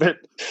with it, but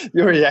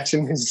your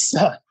reaction is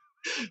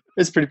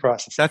it's pretty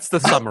priceless. That's the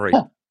summary.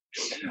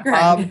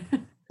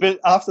 But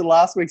after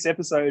last week's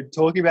episode,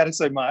 talking about it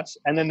so much,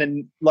 and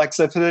then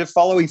so for the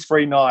following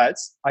 3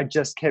 nights, I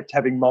just kept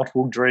having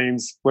multiple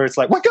dreams where it's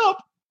like, wake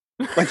up!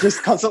 Like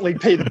just constantly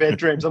pee the bed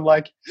dreams. I'm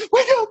like,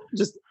 wake up!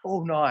 Just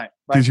all night.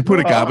 Like, did you put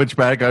a garbage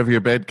bag over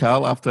your bed,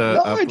 Carl? No,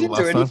 I didn't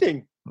do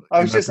anything.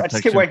 I just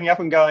kept waking up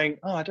and going,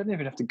 oh, I don't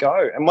even have to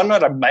go. And one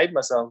night I made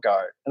myself go,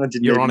 and I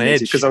didn't. You're on edge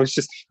because I was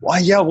just,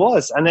 I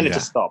was, and then it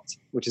just stopped,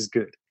 which is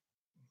good.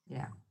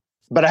 Yeah.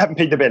 But I haven't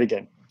peed the bed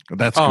again.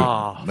 That's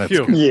good. That's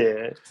phew.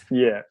 good.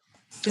 Yeah.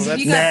 Because if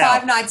you go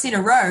 5 nights in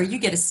a row, you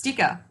get a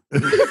sticker.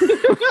 I'm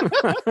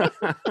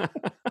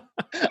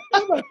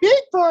a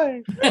big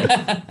boy.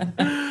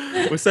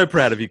 We're so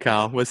proud of you,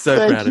 Carl. We're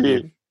so proud of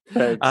you.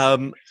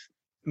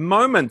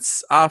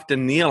 Moments after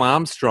Neil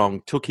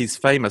Armstrong took his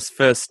famous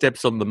first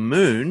steps on the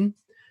moon,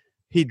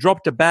 he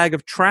dropped a bag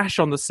of trash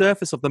on the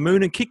surface of the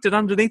moon and kicked it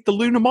underneath the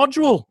lunar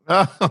module.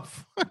 Oh,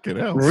 fucking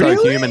hell.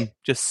 So human.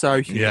 Just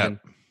so human. Yeah.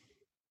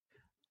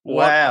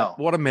 Wow.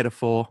 What a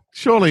metaphor.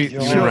 Surely,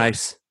 Human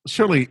race.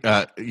 Surely,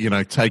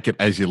 take it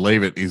as you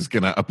leave it is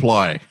going to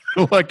apply.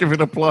 Like if it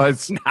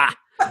applies. Nah.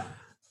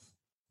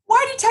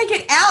 Why do you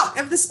take it out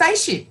of the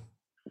spaceship?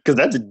 Because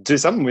they had to do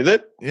something with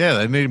it. Yeah,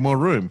 they need more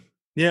room.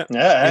 Yeah.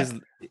 Yeah.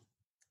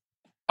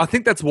 I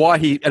think that's why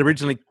he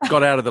originally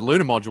got out of the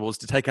lunar module, was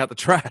to take out the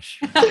trash.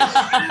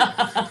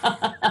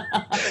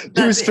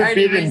 He was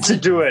forbidden to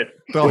do it.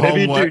 Whatever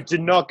you do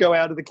not go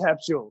out of the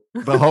capsule.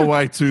 The whole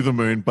way to the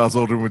moon, Buzz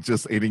Aldrin was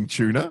just eating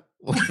tuna.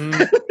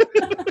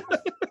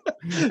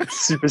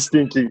 Super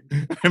stinky.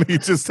 And he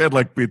just had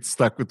bits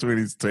stuck between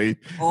his teeth.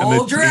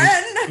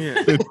 Aldrin!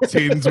 And the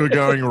tins were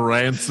going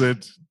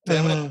rancid.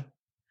 Damn it.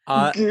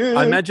 I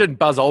imagine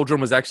Buzz Aldrin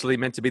was actually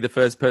meant to be the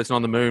first person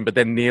on the moon, but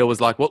then Neil was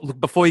like, well, look,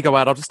 before you go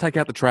out, I'll just take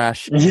out the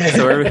trash.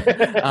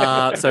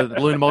 Yeah. So the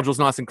lunar module's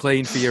nice and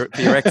clean for your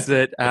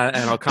exit, and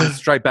I'll come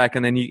straight back,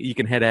 and then you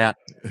can head out.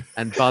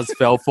 And Buzz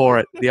fell for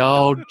it. The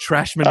old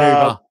trash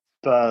maneuver.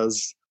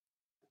 Buzz.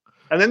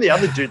 And then the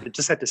other dude that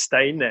just had to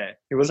stay in there,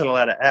 he wasn't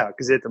allowed to out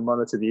because he had to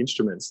monitor the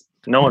instruments.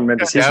 No one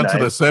remembers his down name.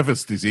 to the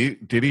surface, did he?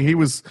 He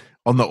was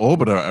on the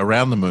orbiter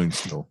around the moon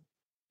still.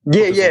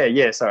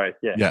 Yeah. Sorry.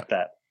 Yeah.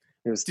 That.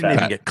 It was Didn't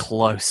even get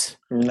close.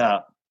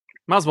 No.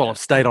 Might as well have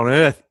stayed on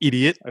Earth,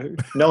 idiot.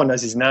 No one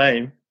knows his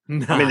name.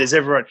 No. I mean, there's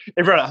everyone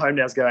at home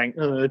now is going,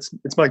 oh, it's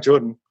Mike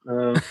Jordan.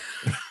 Was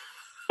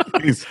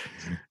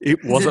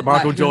it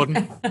Michael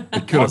Jordan?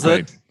 It could have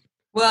been.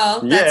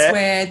 Well,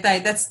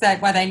 that's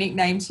why they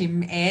nicknamed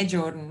him Air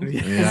Jordan,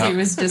 because he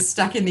was just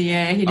stuck in the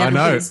air. He never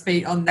put his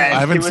feet on there. I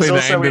haven't seen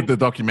the end of the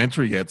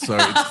documentary yet, so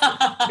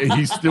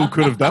he still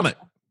could have done it.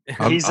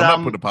 I'm not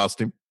putting it past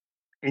him.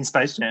 In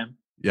Space Jam.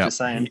 Yeah. Just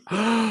saying.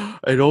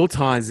 It all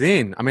ties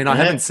in. I mean, I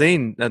haven't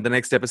seen the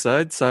next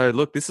episode, so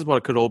look, this is what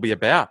it could all be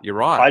about. You're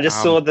right. I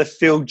just saw the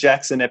Phil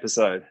Jackson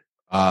episode.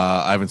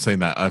 I haven't seen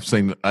that. I've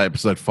seen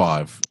episode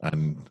 5,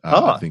 and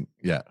I think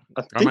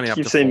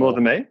you've seen 4. More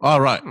than me. Oh,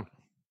 right.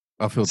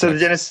 I feel so.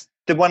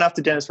 The one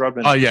after Dennis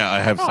Rodman. Oh yeah, I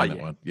have seen that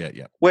one.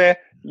 Yeah. Where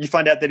you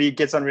find out that he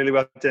gets on really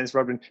well with Dennis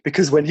Rodman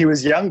because when he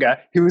was younger,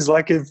 he was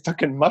like a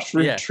fucking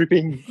mushroom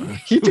tripping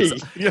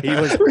hippie.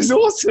 It was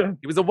awesome.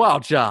 He was a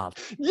wild child.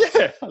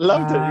 Yeah, I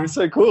loved it. It was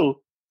so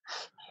cool.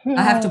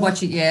 I have to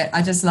watch it yet.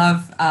 I just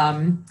love.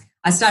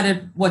 I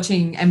started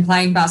watching and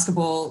playing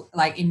basketball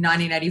in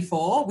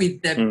 1984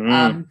 with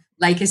the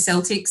Lakers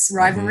Celtics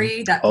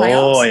rivalry. That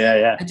playoffs. Oh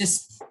yeah. I'm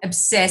just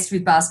obsessed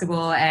with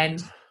basketball,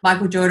 and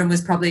Michael Jordan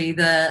was probably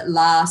the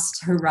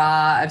last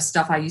hurrah of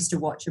stuff I used to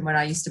watch and when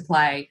I used to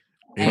play.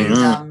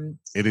 And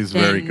it is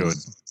very good.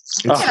 It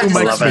still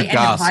makes me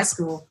gasp. High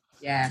school.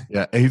 Yeah.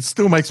 Yeah, it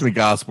still makes me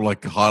gasp,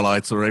 like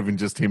highlights or even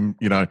just him,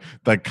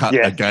 they cut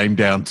a game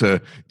down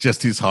to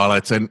just his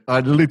highlights. And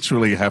I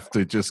literally have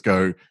to just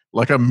go,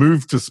 I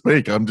move to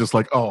speak. I'm just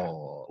like,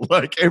 oh,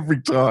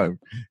 every time.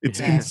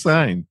 It's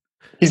insane.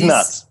 He's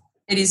nuts.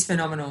 It is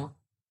phenomenal.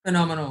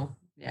 Phenomenal.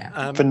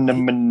 Yeah.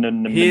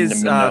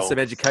 Here's some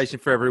education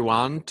for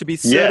everyone. To be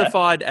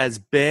certified as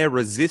bear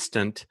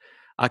resistant,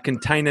 a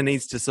container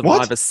needs to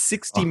survive a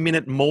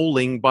 60-minute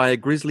mauling by a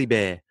grizzly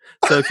bear.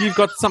 So if you've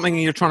got something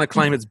and you're trying to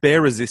claim it's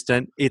bear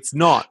resistant, it's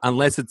not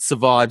unless it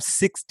survives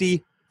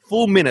 60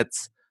 full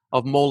minutes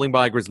of mauling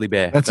by a grizzly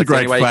bear. That's a great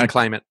the only way you can fact.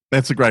 claim it.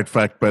 That's a great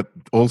fact, but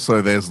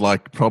also there's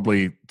like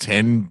probably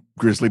 10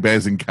 grizzly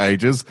bears in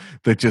cages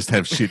that just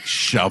have shit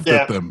shoved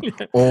at them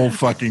all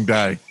fucking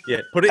day.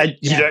 Yeah, put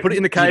it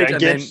in the cage and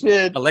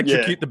then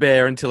electrocute the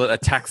bear until it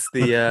attacks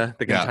the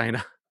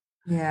container.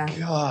 Yeah.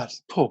 God,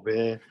 poor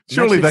bear.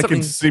 Surely Actually, they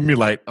can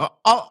simulate.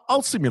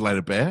 I'll simulate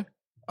a bear.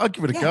 I'll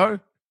give it a go.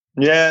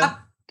 Yeah.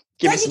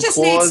 Give Don't it you some just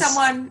claws.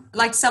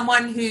 need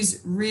someone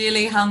who's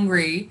really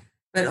hungry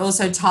but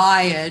also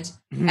tired,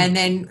 and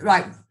then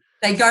like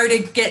they go to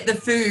get the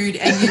food,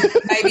 and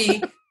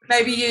you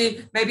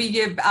maybe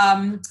you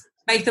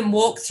make them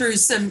walk through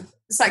some.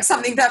 It's like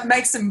something that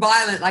makes them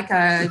violent, like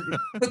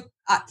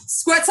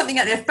squirt something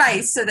at their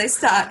face, so they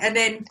start, and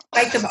then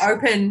make them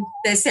open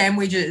their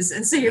sandwiches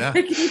and see if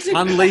they can do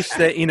Unleash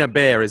their inner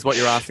bear is what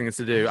you're asking us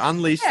to do.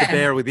 Unleash the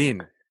bear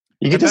within.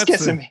 You can But just get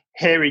that's some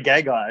hairy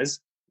gay guys.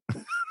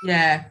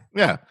 Yeah.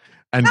 Yeah.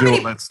 And How do many-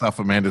 all that stuff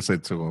Amanda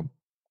said to them.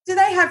 Do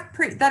they have?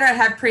 They don't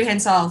have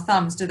prehensile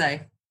thumbs, do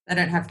they? They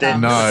don't have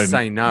thumbs. No.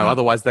 Say no.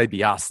 Otherwise, they'd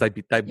be us. They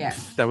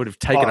would have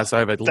taken us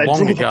over They'd long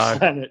rule the ago.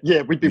 planet.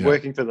 Yeah, we'd be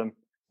working for them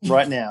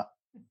right now.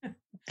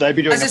 They'd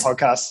be doing a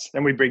podcast,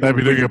 and we'd bring. They'd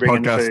be doing a bring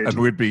in podcast food. and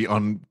we'd be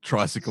on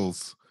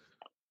tricycles.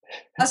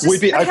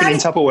 We'd be opening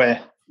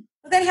Tupperware.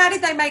 Then how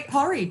did they make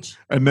porridge?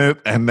 And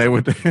they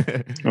would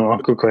Oh,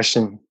 good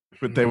question.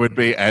 but there would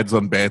be ads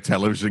on Bear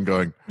Television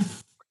going,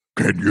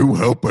 "Can you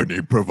help an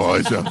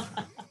improviser?"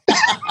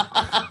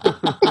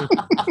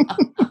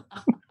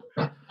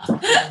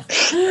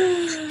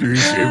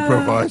 These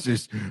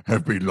improvisers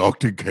have been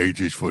locked in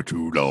cages for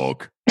too long.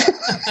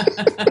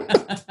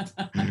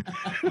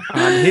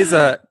 Here's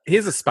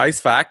a space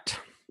fact.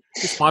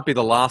 This might be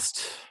the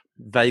last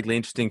vaguely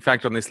interesting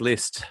fact on this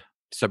list.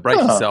 So brace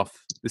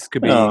yourself. This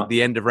could be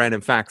the end of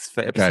random facts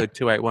for episode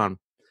 281.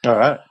 All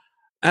right.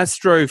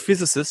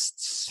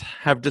 Astrophysicists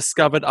have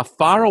discovered a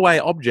faraway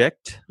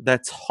object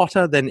that's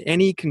hotter than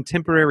any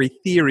contemporary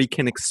theory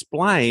can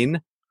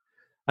explain,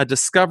 a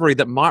discovery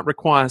that might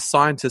require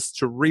scientists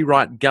to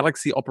rewrite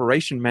galaxy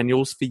operation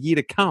manuals for years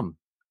to come.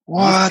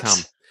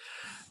 What?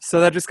 So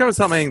they've discovered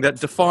something that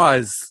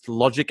defies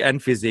logic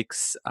and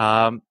physics.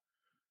 I'm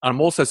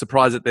also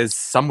surprised that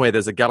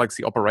there's a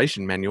galaxy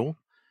operation manual.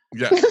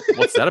 Yeah.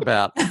 What's that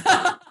about?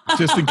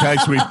 Just in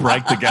case we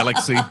break the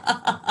galaxy.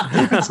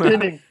 Keep it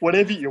spinning.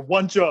 Whatever you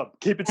one job,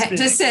 keep it It spinning.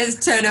 just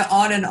says turn it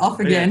on and off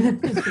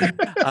again.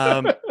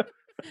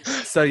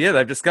 So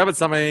they've discovered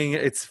something.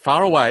 It's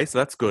far away, so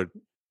that's good.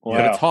 Wow.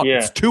 But it's hot. Yeah.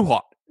 It's too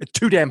hot. It's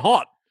too damn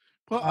hot.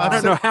 Well, I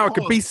don't know how it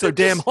could be so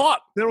damn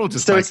hot. They're all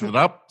just So making it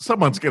up.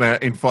 Someone's going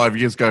to, in 5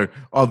 years, go,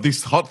 "Oh,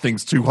 this hot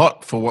thing's too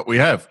hot for what we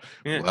have."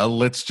 Yeah. Well,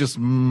 let's just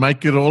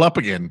make it all up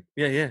again.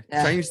 Yeah.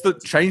 Yeah.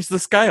 Change the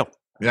scale.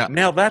 Yeah.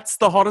 Now that's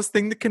the hottest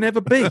thing that can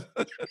ever be.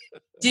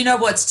 Do you know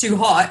what's too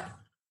hot?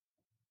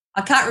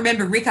 I can't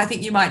remember, Rick. I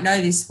think you might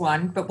know this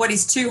one, but what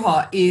is too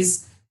hot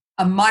is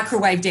a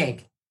microwaved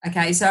egg.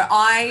 Okay, so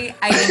I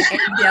ate an egg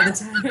the other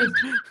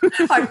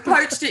day. I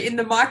poached it in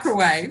the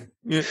microwave,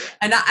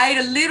 and I ate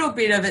a little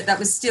bit of it that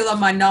was still on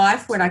my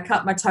knife when I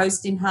cut my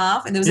toast in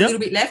half, and there was a little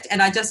bit left,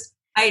 and I just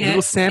ate it.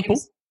 Little sample.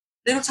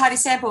 Little tiny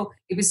sample.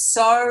 It was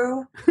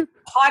so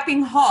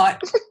piping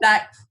hot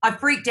that I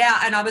freaked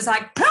out, and I was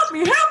like, "Help me,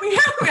 help me,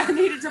 help me!" I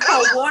needed to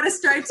pour water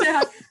straight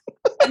down.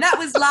 And that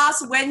was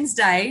last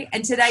Wednesday,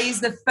 and today is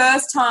the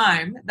first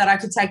time that I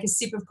could take a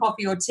sip of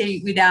coffee or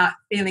tea without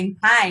feeling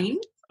pain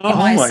in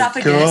my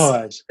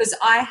esophagus, because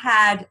I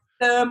had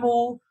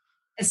thermal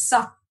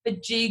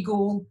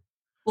esophageal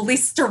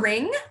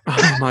blistering,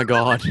 Oh my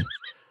god.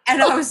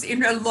 and I was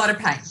in a lot of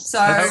pain. So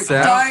Are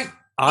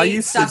don't you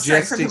eat stuff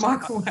straight from suggesting? the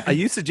microwave. Are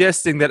you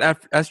suggesting that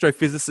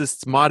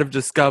astrophysicists might have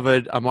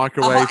discovered a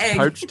microwave egg.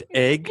 poached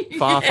egg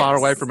far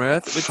away from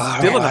Earth? Which is Far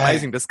still an away.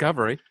 amazing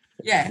discovery.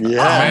 Yeah.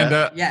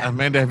 Yeah.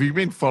 Amanda, have you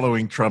been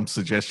following Trump's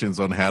suggestions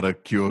on how to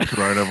cure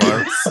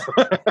coronavirus?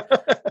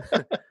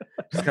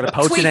 Just got to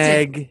poach Tweaked an it.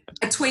 egg.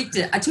 I tweaked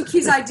it. I took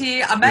his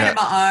idea. I made it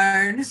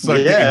my own.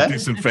 Soaked Yeah. it in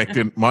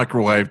disinfectant,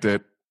 microwaved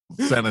it,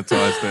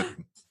 sanitized it.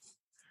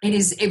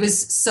 It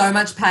was so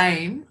much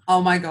pain.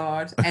 Oh my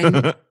God.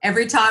 And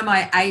every time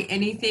I ate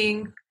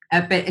anything,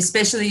 but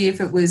especially if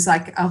it was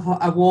like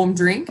a warm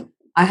drink,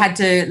 I had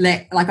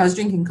to I was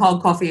drinking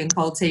cold coffee and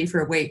cold tea for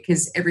a week,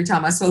 because every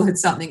time I swallowed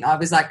something, I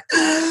was like,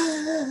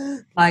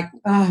 it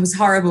was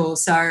horrible.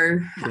 So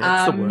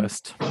That's the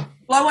worst.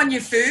 blow on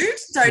your food.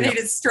 Don't eat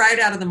it straight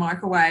out of the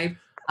microwave.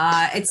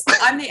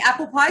 I'm the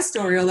apple pie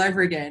story all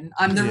over again.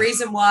 I'm the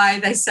reason why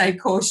they say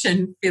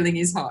caution, filling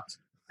is hot.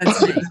 That's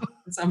me.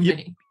 That's on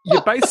me. You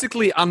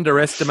basically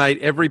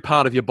underestimate every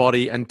part of your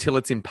body until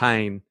it's in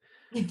pain.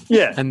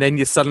 Yeah. And then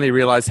you suddenly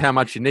realize how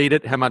much you need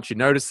it, how much you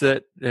notice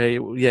it.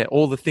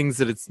 All the things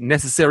that it's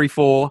necessary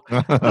for.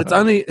 But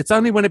it's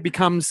only when it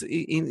becomes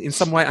in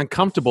some way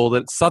uncomfortable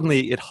that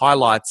suddenly it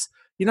highlights,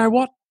 you know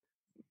what?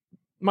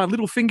 My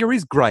little finger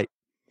is great.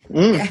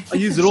 I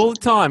use it all the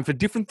time for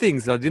different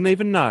things that I didn't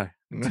even know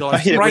until I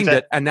Yeah, sprained with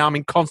it, and now I'm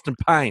in constant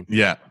pain.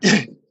 Yeah.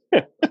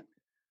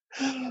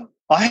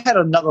 I had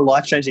another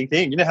life-changing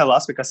thing. You know how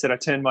last week I said I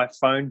turned my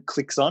phone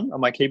clicks on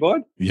my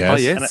keyboard? Yes.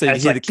 Oh, yeah. And So you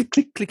it's hear like the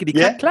click, clickety,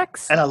 Yeah. clack,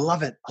 clacks. And I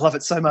love it. I love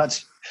it so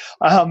much.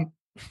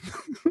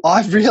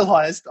 I've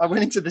realized I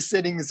went into the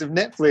settings of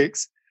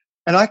Netflix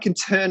and I can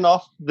turn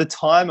off the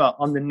timer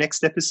on the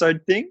next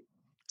episode thing.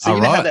 So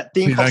you know how that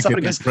So thing you pops don't up get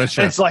and the goes,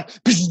 pressure. and it's like,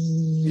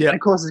 and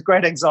it causes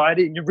great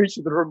anxiety and you reach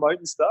for the remote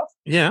and stuff.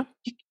 Yeah.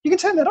 You can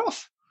turn that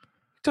off.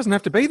 It doesn't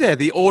have to be there.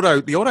 The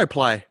auto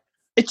play.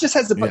 It just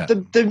has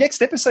the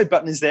next episode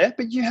button is there,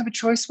 but you have a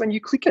choice when you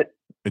click it.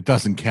 It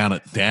doesn't count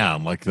it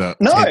down like the.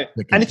 No.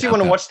 10-second And if you want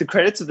to countdown. watch the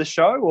credits of the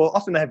show, or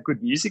often they have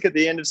good music at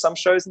the end of some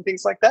shows and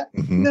things like that,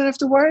 you Mhm. don't have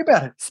to worry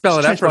about it. Spell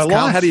It's it out changed for us, my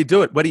Carl. life. How do you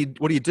do it? What do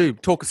you do?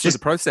 Talk us through Just-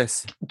 the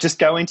process. Just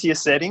go into your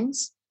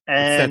settings It's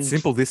and that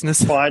simple,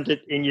 listeners. find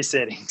it in your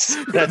settings.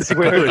 That's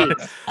where it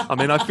Good. is. I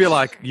mean, I feel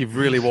like you've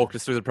really walked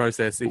us through the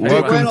process. If There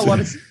Welcome weren't a to- lot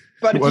of,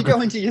 but if you welcome- go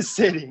into your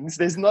settings,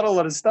 there's not a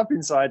lot of stuff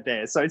inside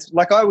there. So it's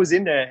like I was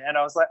in there and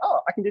I was like, oh,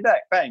 I can do that.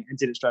 Bang, and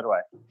did it straight away.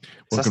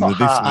 So it's Welcome not to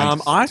this hard.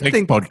 week's I Tech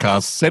think-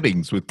 podcast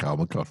settings with Carl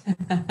McCott.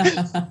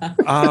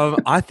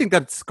 I think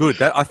that's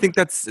good. I think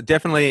that's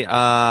definitely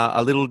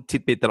a little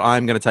tidbit that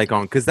I'm going to take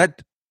on, because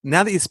that,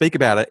 now that you speak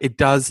about it, it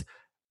does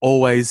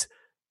always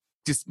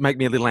just make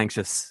me a little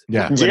anxious.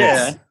 Yeah. When Yeah.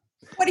 it's-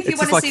 What if you It's want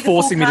just to like see the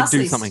forcing me full to cast do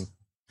list? something.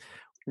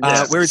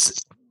 Yeah. Whereas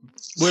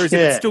if Yeah.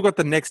 it's still got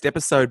the next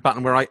episode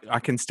button where I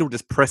can still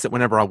just press it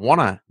whenever I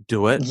want to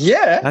do it,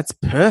 Yeah. that's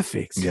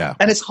perfect. Yeah.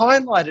 And it's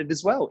highlighted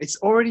as well. It's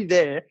already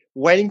there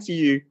waiting for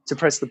you to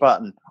press the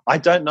button. I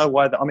don't know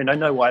why. I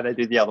know why they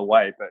do the other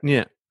way, but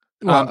Yeah.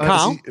 Well,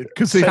 Carl?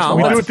 because if Carl,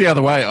 we do that's- it the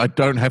other way, I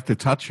don't have to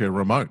touch your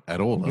remote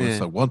at all unless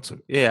Yeah. I want to.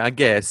 Yeah, I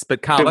guess.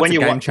 But Carl, But that's when a you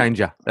game wa-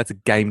 changer. That's a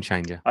game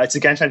changer. it's a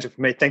game changer for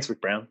me. Thanks,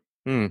 Rick Brown.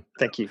 Mm.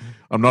 Thank you.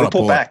 I'm not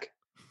Report a back.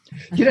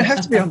 You don't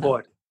have to be on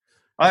board.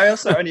 I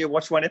also only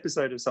watch one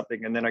episode of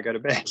something and then I go to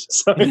bed.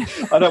 So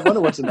I don't want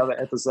to watch another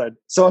episode.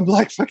 So I'm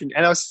like fucking,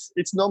 and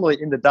it's normally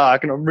in the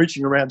dark and I'm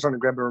reaching around trying to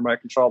grab a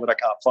remote control that I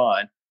can't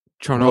find.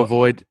 Trying to Well,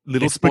 avoid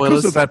little It's spoilers.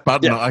 because of that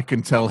button, Yeah. I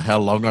can tell how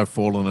long I've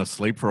fallen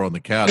asleep for on the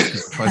couch.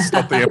 If I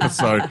stop the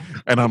episode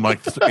and I'm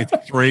like,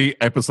 it's 3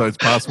 episodes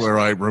past where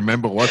I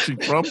remember watching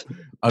from,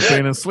 I've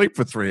been asleep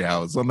for 3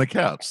 hours on the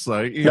couch.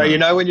 So, You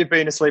know when you've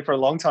been asleep for a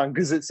long time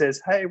because it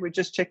says, hey, we're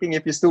just checking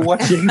if you're still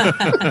watching.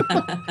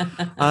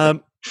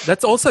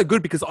 That's also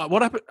good, because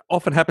what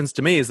often happens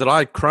to me is that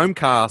I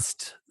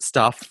Chromecast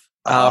stuff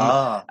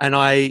and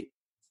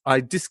I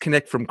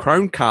disconnect from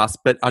Chromecast,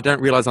 but I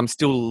don't realize I'm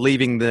still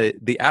leaving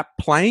the app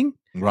playing.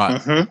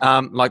 Right.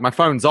 Mhm. Like my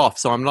phone's off,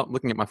 so I'm not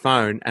looking at my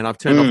phone, and I've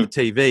turned off the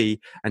TV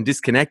and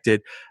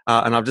disconnected,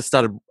 and I've just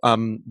started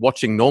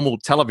watching normal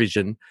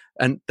television,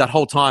 and that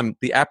whole time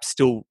the app's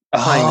still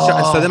playing the show.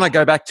 And so then I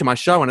go back to my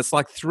show, and it's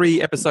like 3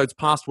 episodes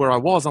past where I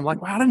was. I'm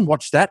like, wow, I didn't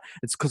watch that.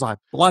 It's because I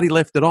bloody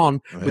left it on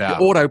with Yeah.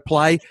 the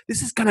autoplay.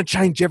 This is going to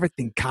change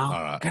everything, Carl.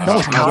 All right. Gonna That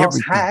was change Carl's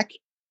everything. hack.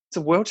 It's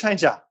a world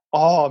changer.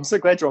 Oh, I'm so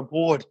glad you're on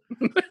board.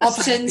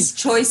 Options,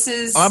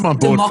 choices, I'm on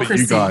board democracy. for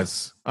you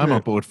guys. I'm Yeah.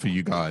 on board for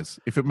you guys.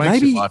 If it makes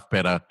Maybe- your life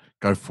better,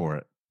 go for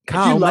it. If you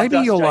Carl, loved maybe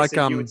us, you're Jason,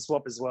 like you would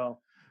swap as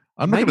well.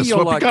 I'm not Maybe going to you're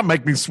swap. like- You can't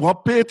make me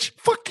swap, bitch.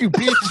 Fuck you,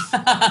 bitch.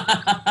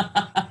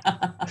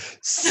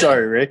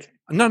 Sorry, Rick.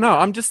 No,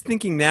 I'm just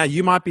thinking now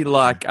you might be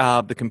like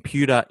the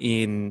computer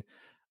in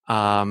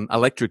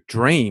Electric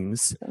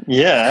Dreams,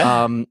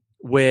 Yeah.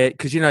 where,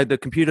 because the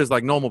computer's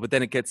like normal, but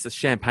then it gets a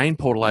champagne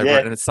poured all over Yeah.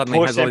 it, and it suddenly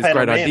Pour has all these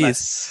champagne great on me and that ideas.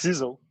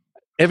 Sizzle.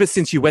 Ever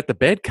since you wet the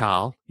bed,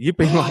 Carl, you've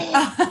been like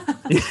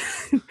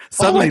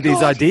suddenly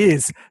Oh my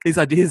these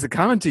ideas are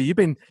coming to you.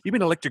 You've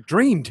been electric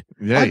dreamed,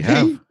 Yeah, you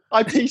have.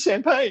 I pee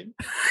champagne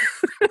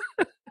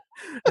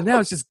and now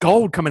it's just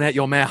gold coming out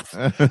your mouth.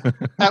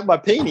 out my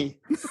peenie.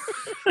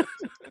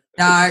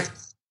 No.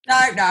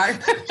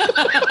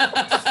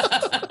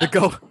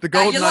 The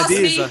golden you lost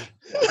ideas. me. Are,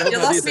 golden You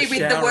lost ideas me are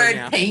with the showering word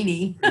out.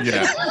 peenie.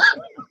 Yeah.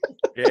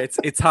 Yeah,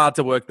 it's hard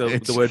to work the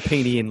It's- word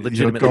peenie in Your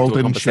legitimately to a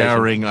golden conversation.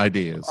 showering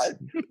ideas.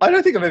 I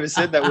don't think I've ever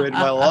said that word in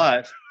my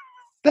life.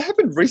 That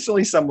happened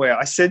recently somewhere.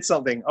 I said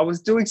something. I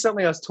was doing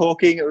something. I was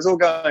talking. It was all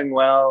going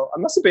well. I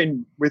must have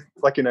been with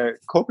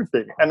corporate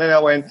thing. And then I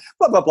went,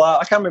 blah, blah, blah.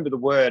 I can't remember the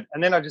word.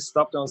 And then I just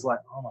stopped and I was like,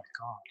 oh my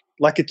God.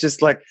 Like it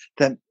just like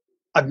that.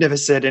 I've never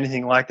said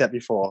anything like that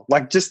before.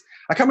 Like just,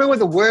 I can't remember what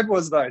the word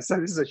was though. So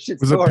this is a shit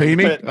Was it story.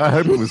 peenie? but I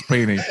hope it was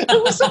peenie.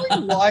 It was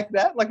something like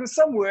that. Like it was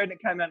some word and it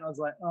came out and I was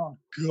like, oh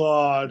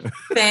God.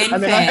 Fan,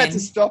 And then I had to fan.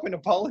 stop and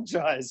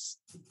apologize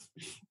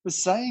for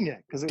saying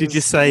it. Did you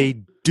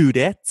say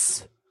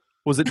dudettes?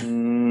 Was it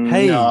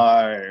Hey.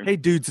 No. hey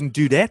dudes and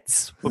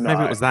dudettes? Well, maybe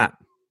No. it was that.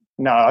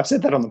 No, I've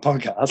said that on the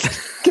podcast.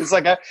 Because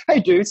I go, hey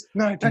dudes,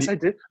 no, don't say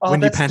dude. Oh, when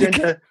you that's panic.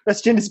 gender.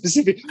 That's gender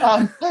specific.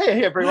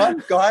 Hey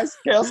everyone, guys,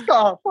 girls,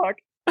 fuck,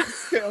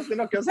 girls. They're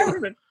not girls, they're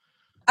women.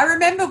 I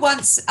remember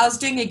once I was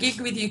doing a gig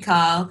with you,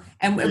 Carl,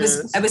 and it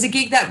was a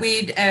gig that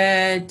we'd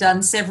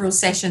done several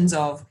sessions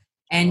of,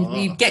 and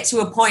we'd get to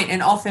a point,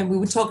 and often we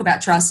would talk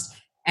about trust,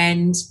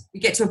 And we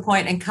get to a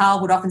point, and Carl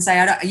would often say,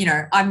 I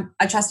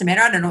trust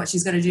Amanda. I don't know what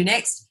she's going to do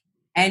next.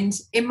 And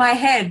in my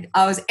head,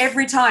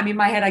 every time in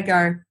my head, I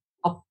go,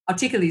 I'll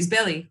tickle his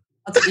belly.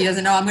 He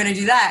doesn't know I'm going to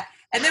do that.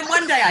 And then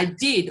one day I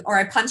did, or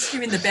I punched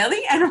him in the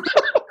belly, and I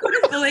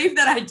couldn't believe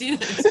that I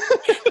did it.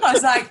 I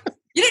was like,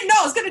 you didn't know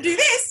I was going to do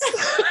this.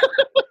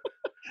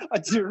 I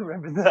do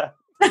remember that.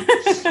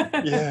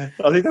 Yeah,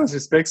 I think that was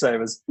his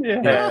Specsavers.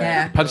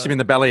 Yeah. Punched him in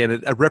the belly and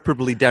it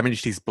irreparably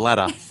damaged his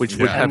bladder, which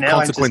would have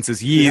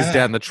consequences years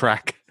down the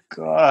track.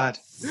 God.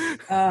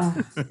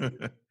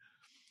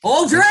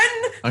 Aldrin!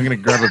 I'm going to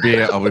grab a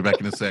beer. I'll be back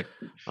in a sec.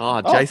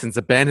 Oh, Jason's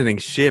abandoning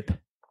ship.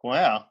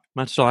 Wow.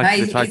 Much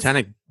like the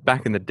Titanic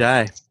back in the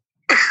day.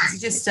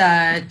 He's just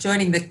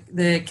joining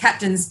the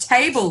captain's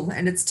table,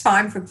 and it's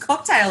time for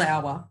cocktail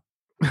hour.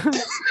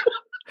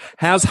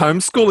 How's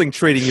homeschooling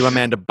treating you,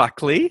 Amanda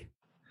Buckley?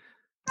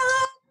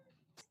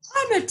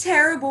 I'm a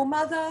terrible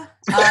mother.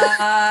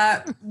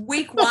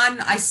 Week 1,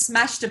 I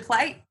smashed a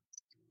plate.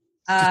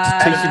 Just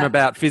to teach him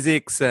about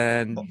physics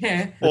and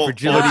the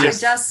fragility of...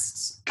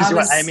 Because you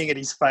were aiming at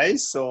his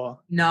face, or?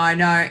 No.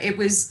 It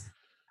was...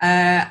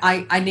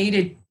 I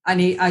needed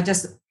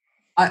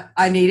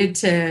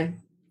to...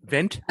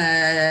 Vent?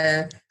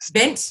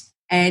 Vent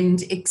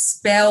and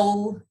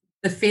expel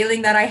the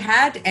feeling that I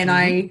had, and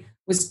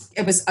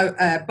it was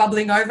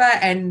bubbling over,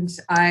 and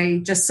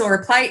I just saw a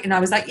plate and I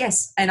was like,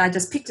 yes, and I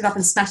just picked it up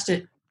and smashed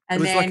it. And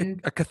it was then,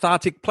 like a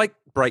cathartic plate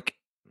break.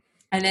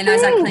 And then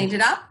as I cleaned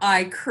it up,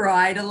 I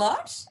cried a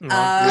lot.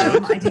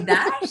 I did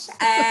that.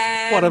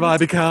 And what have I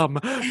become?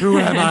 Who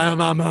am I? I'm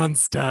a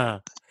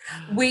monster.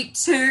 Week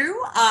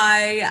 2,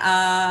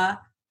 I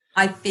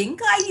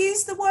think I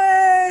used the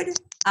word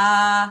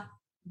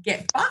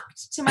get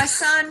fucked to my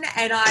son,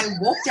 and I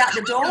walked out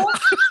the door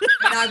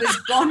and I was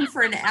gone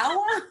for an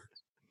hour.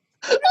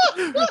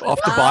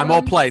 Off to buy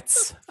more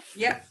plates.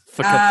 Yep.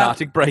 For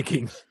cathartic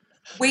breaking.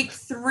 Week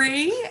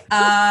 3,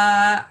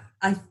 I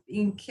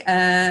think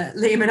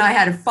Liam and I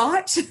had a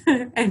fight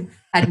and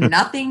had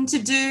nothing to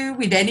do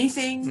with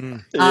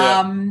anything.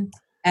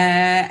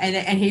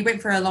 And he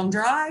went for a long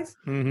drive.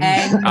 Mm-hmm.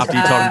 And after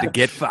you told him to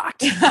get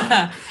fucked.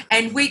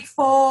 And week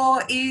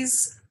 4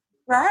 is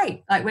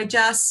great. Like we're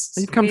just...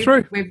 You've come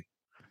through.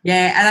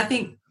 And I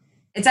think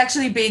it's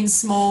actually been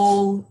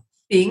small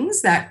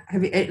things that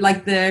have,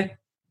 like the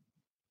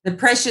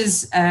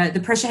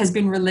pressure has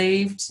been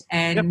relieved,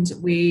 and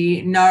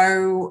we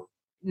know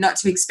not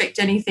to expect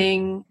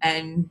anything,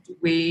 and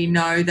we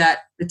know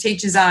that the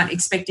teachers aren't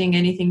expecting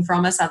anything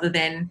from us other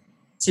than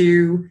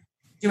to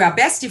do our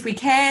best if we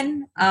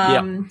can.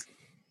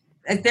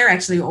 They're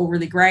actually all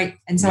really great,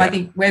 and so I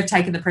think we've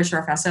taken the pressure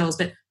off ourselves.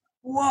 But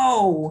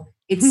whoa,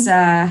 it's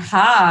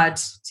hard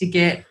to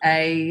get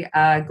a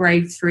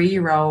grade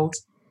 3-year-old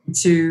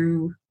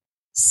to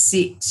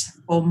sit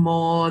for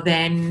more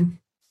than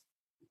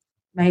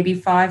maybe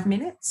 5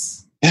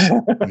 minutes.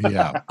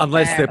 Yeah.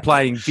 Unless they're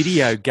playing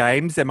video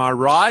games, am I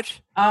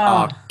right?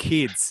 Oh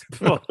kids.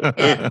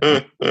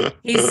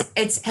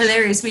 It's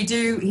hilarious. We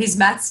do his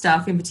math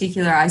stuff in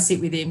particular. I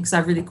sit with him because I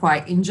really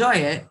quite enjoy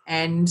it.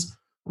 And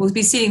we'll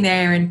be sitting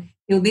there and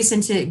he'll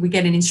listen to, we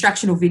get an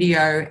instructional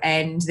video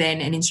and then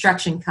an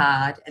instruction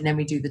card, and then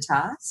we do the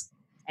task.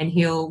 And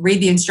he'll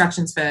read the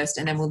instructions first,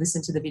 and then we'll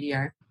listen to the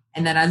video.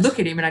 And then I look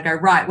at him and I go,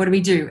 right, what do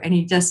we do? And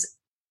he just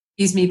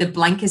gives me the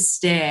blankest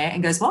stare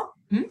and goes, what?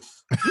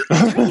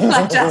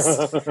 Like,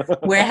 just,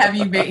 where have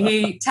you been?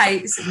 He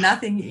takes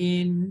nothing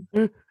in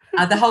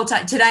the whole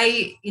time.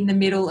 Today, in the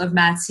middle of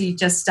maths, he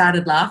just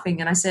started laughing,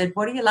 and I said,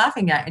 what are you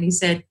laughing at? And he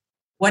said,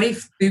 what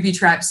if booby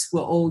traps were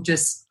all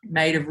just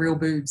made of real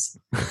boobs?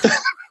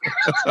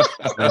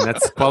 And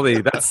that's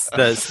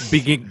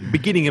the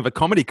beginning of a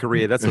comedy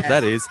career. That's what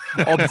that is.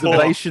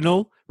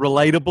 Observational,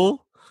 relatable.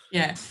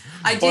 Yeah.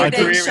 I did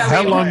then show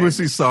How him. long was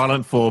he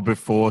silent for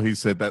before he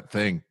said that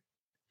thing?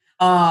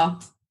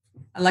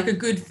 Like a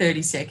good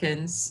 30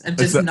 seconds of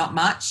just not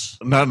much.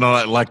 No,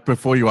 like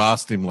before you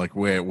asked him, like,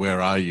 where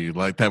are you?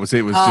 Like, that was it.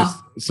 It was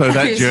just, so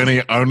that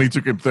journey only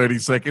took him 30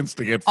 seconds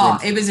to get from.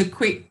 It was a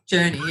quick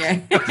journey,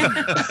 yeah.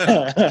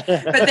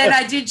 But then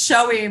I did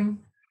show him,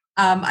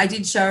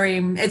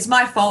 it's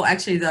my fault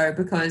actually though,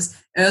 because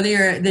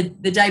earlier,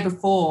 the day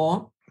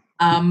before,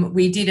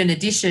 we did an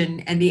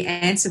addition and the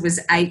answer was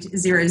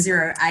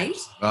 8008.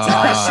 So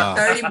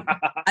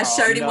I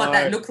showed him what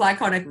that looked like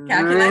on a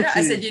calculator.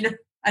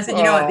 I said,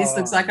 you know what this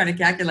looks like on a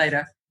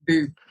calculator?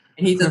 Boob.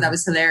 And he thought that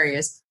was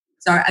hilarious.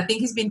 So I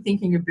think he's been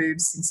thinking of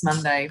boobs since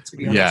Monday, to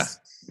be honest.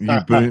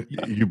 Yeah.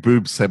 You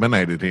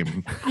boob-seminated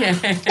him. Yeah.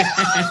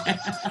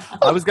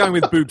 I was going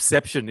with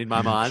boobception in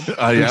my mind.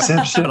 Oh, yeah.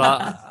 But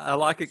I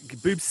like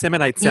it.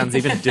 Boob-seminate sounds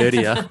even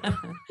dirtier.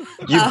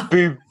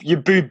 You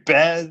boob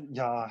bad.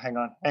 Yeah, hang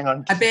on.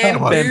 I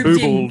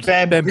bamboozled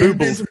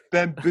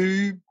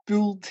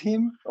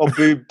him or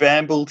boob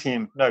bambled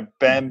him. No,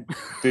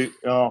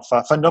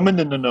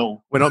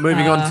 phenomenal. We're not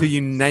moving on till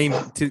you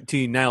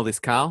nail this,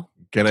 Carl.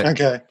 Get it?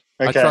 Okay.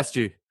 I trust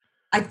you.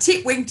 I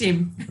tip-winked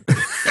him.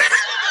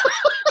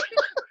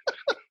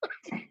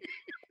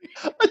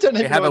 I don't don't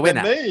We even have know a what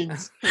that winner.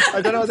 means.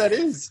 I don't know what that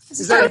is. This Is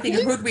is that trying a to think of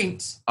thing?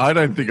 hoodwinked. I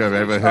don't think I've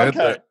ever heard Okay.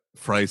 that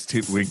phrase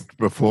 "titwinked"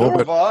 before, Nor but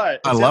have I.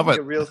 It I sounds love like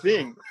it. a real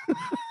thing.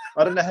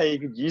 I don't know how you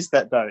could use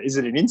that though. Is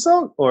it an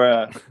insult or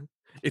a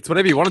It's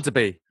whatever you want it to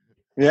be.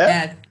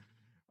 Yeah.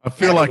 I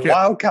feel like a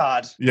wild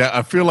card?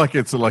 I feel like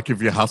it's like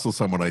if you hustle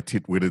someone, I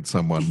tit-witted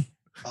someone.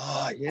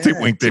 Oh yeah,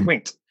 Tit-winked him.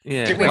 Tit-winked.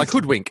 Yeah, Tit-winked. like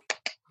hoodwink,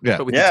 Yeah.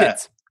 but with Yeah. your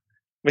tits.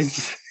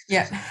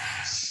 Yeah.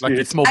 Like your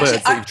Shit. small Actually,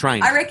 birds that you've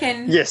trained. I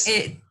reckon Yes.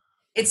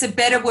 it's a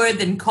better word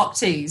than cock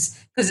tease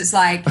because it's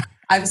like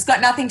it's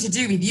got nothing to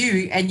do with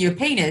you and your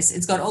penis.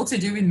 It's got all to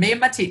do with me and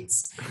my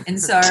tits.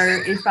 And so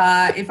if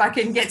I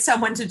can get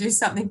someone to do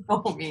something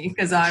for me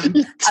because I'm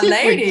a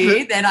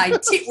lady, then I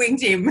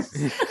tit-winged him.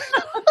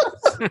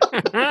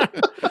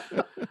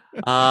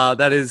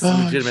 That is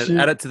Oh, legitimate. shit.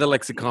 Add it to the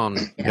lexicon.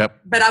 Yep.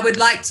 But I would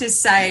like to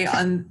say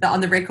on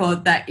the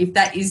record that if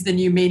that is the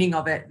new meaning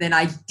of it, then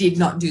I did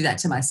not do that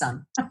to my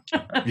son.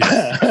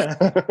 Yes.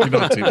 Do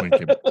not tit-wink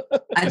him.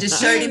 I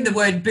just showed him the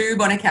word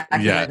boob on a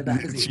calculator. Yeah.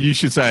 That was it. You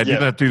should say, I did Yeah.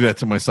 not do that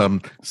to my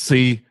son.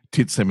 See,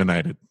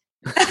 tit-seminated.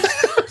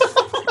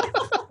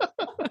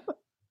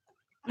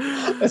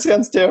 That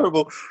sounds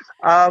terrible.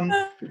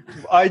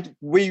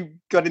 We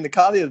got in the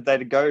car the other day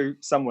to go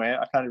somewhere.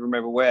 I can't even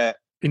remember where.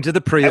 Into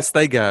the Prius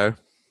they go.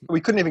 We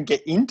couldn't even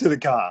get into the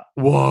car,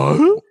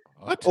 What?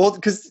 What? all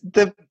because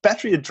the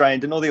battery had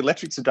drained and all the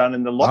electrics are done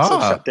and the locks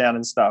are shut down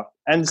and stuff.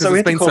 And so 'Cause we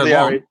it's had to been call so the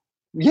long.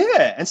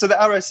 Yeah, and so the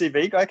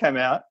ROCV guy came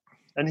out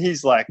and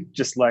he's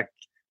just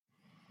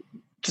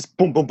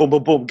boom, boom, boom,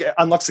 boom, boom,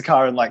 unlocks the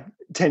car in like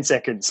 10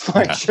 seconds,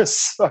 Yeah.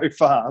 just so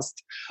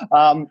fast.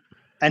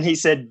 And he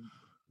said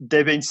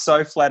they've been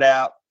so flat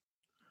out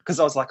because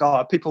I was like,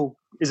 oh, people,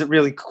 is it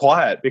really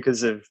quiet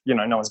because of, no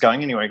one's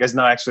going anywhere? He goes,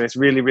 no, actually, it's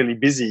really, really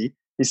busy.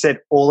 He said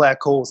all our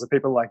calls are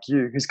people like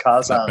you whose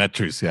cars Flat aren't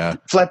batteries, yeah.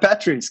 flat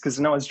batteries because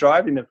no one's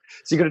driving them.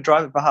 So you've got to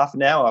drive it for half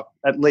an hour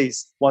at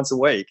least once a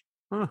week.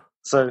 Huh.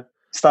 So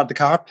start the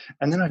car up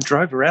and then I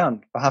drove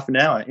around for half an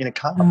hour in a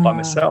car by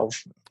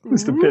myself. It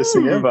was the best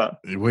thing ever.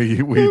 Were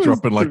you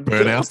dropping like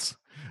burnouts?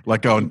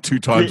 Like going 2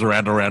 times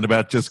around a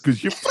roundabout just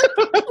because you...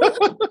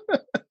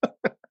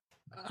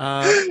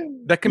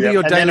 That can be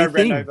your And then I daily ran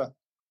thing. over.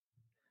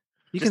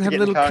 You just can to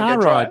have a get in the little car and car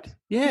go ride. drive.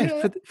 Yeah,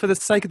 Yeah. For the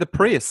sake of the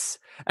Prius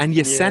and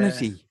your Yeah.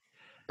 sanity.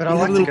 But You I can have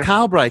like a little to go,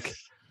 car break. You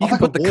I can like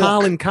put to the car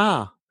walk. in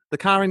car. The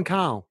car in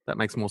car. That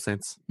makes more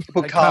sense.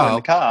 put Hey, car in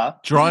the Carl. car.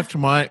 Drive to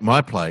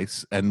my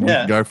place and we Yeah.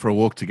 can go for a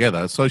walk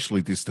together,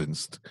 socially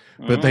distanced.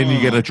 But then you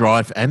get a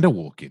drive and a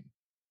walk in.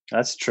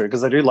 That's true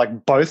because I do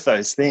like both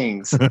those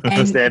things because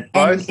And- they're and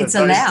both of it's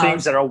those allowed.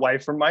 things that are away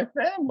from my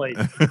family.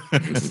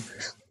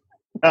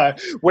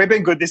 We've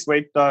been good this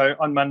week though.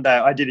 On Monday,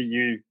 I did a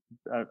U,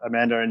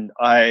 Amanda, and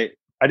I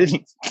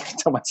didn't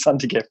tell my son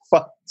to get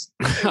fucked.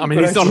 I mean,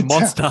 But he's I not a did tell-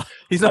 monster.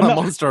 He's not I'm a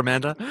not- monster,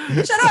 Amanda.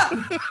 Shut up.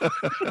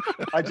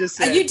 I just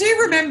said, You do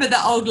remember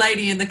the old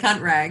lady in the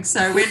cunt rag,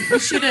 so we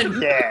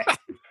shouldn't. yeah.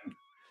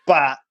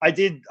 But I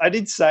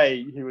did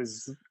say he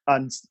was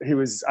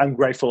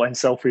ungrateful and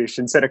selfish,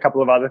 and said a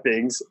couple of other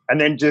things, and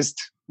then just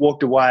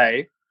walked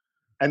away.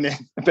 And then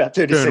about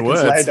 30 Turn seconds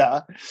words.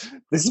 later,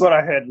 this is what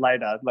I heard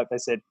later. Like they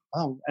said,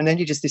 oh, and then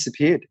you just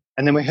disappeared.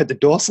 And then we heard the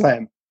door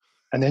slam,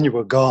 and then you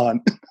were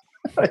gone.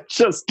 I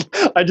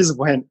just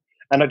went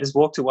and I just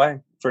walked away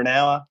for an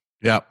hour.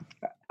 Yep.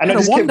 And Had I a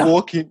just kept wander.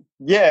 walking.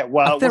 Yeah,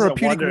 well, A it wasn't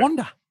therapeutic wander.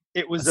 wander.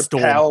 It was A a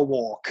storm. power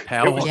walk.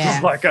 Power It was walk.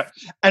 just Yeah. like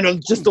and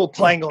I'm just all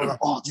playing all like,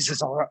 oh, this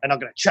is all right, and I'm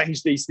going to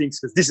change these things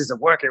because this isn't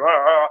working.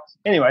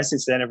 Anyway,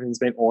 since then, everything's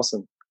been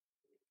awesome.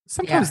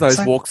 Sometimes Yeah. those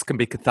So- walks can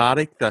be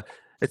cathartic.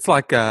 It's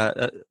like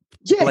Yeah,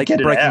 like get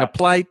it breaking a out.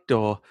 plate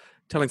or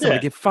telling somebody Yeah.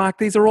 to get fucked.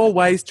 These are all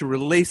ways to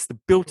release the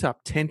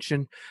built-up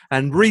tension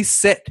and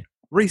reset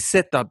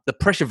the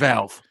pressure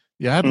valve.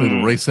 Yeah, I had a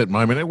little reset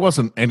moment. It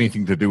wasn't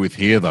anything to do with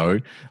here, though.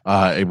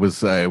 It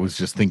was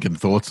just thinking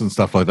thoughts and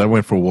stuff like that. I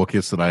went for a walk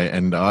yesterday,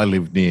 and I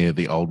live near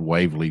the old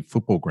Waverley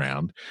football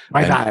ground.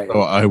 And so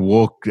I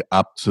walked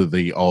up to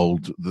the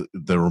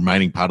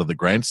remaining part of the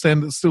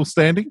grandstand that's still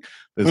standing.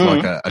 There's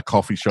like a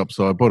coffee shop,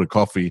 so I bought a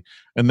coffee,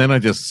 and then I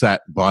just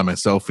sat by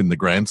myself in the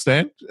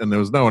grandstand, and there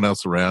was no one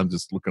else around,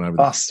 just looking over.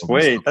 the Oh, field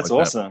and sweet. stuff That's like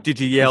that. awesome. Did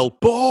you yell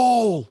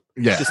ball?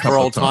 Yeah, Just a for couple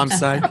old of time's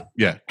sake.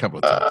 Yeah, a couple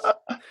of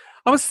times.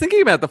 I was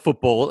thinking about the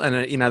football, and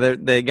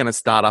they're going to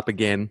start up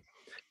again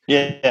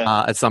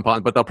Yeah. at some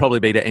point, but they'll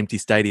probably be to empty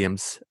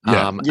stadiums.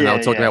 Yeah. And they'll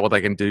talk Yeah. about what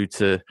they can do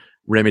to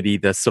remedy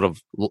the sort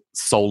of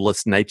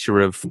soulless nature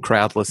of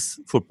crowdless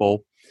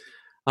football.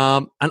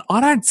 And I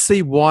don't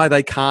see why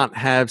they can't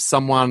have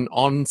someone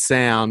on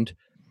sound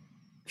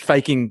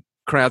faking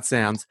crowd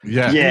sounds.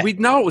 Yeah. Yeah. We'd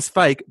know it was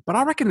fake, but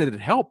I reckon it'd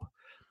help.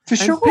 For And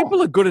sure.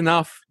 people are good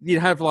enough. You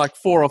have like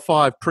 4 or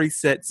 5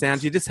 preset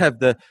sounds. You just have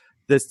the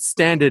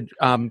standard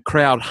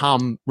crowd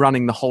hum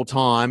running the whole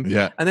time,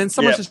 Yeah. and then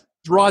someone's Yeah. just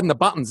riding the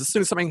buttons. As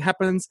soon as something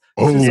happens,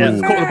 Oh, as soon as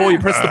you caught the ball, you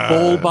press the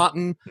ball Ah.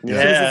 button. As soon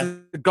as Yeah. there's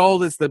the goal,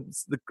 there's the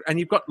and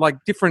you've got like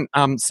different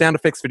sound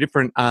effects for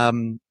different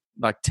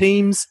like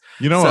teams.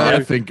 You know So- what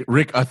I think,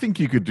 Rick? I think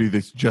you could do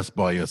this just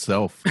by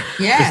yourself.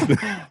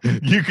 Yeah.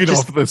 You could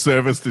offer the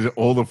service to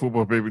all the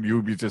football people. You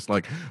would be just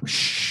like,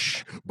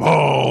 shh,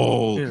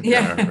 ball.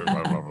 Yeah.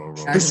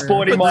 The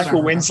sporty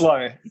Michael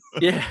Winslow.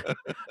 Yeah,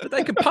 but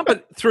they could pump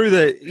it through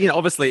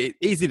obviously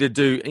easy to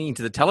do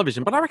into the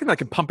television, but I reckon they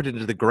could pump it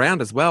into the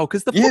ground as well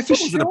because the Yeah, for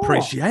footballers would sure.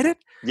 appreciate it.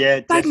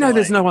 Yeah, They'd know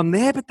there's definitely. no one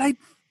there, but they'd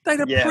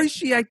Yeah.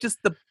 appreciate just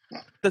the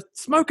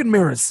smoke and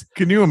mirrors.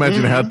 Can you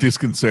imagine how Mhm.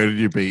 disconcerted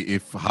you'd be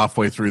if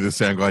halfway through the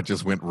sound guy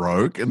just went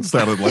rogue and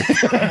started like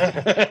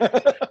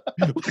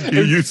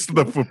you're used to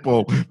the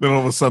football, then all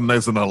of a sudden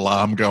there's an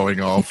alarm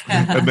going off,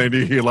 and then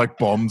you hear like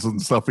bombs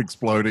and stuff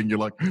exploding. You're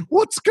like,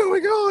 what's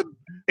going on?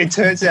 It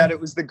turns out it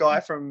was the guy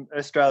from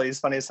Australia's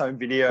Funniest Home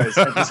Videos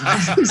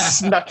that just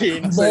snuck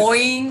in. So,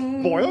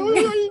 Boing.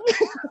 boing.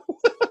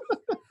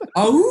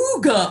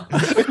 Ooga.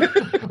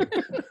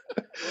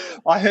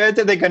 I heard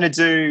that they're going to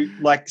do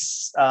like,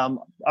 I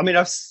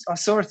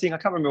saw a thing, I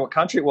can't remember what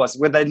country it was,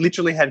 where they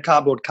literally had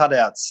cardboard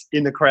cutouts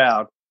in the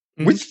crowd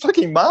with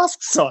fucking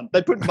masks on.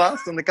 They put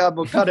masks on the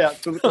cardboard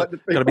cutouts to look like the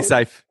people. Got to be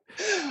safe.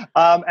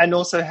 And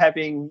also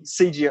having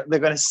CGI, they're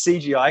going to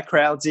CGI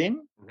crowds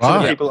in for the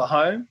Right. people at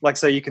home. Like,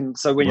 so when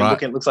you're Right.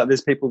 looking, it looks like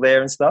there's people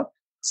there and stuff.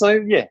 So,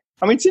 yeah,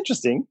 I mean, it's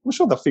interesting. I'm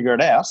sure they'll figure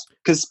it out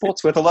because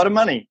sport's worth a lot of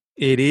money.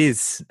 It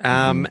is.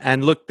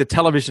 And look, the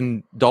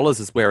television dollars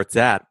is where it's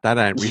at. They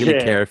don't really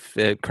Yeah. care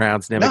if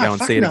crowds never No, go and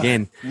fuck see it no.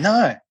 again.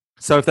 No.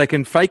 So if they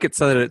can fake it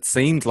so that it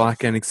seems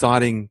like an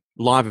exciting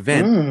live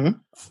event, Mm.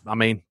 I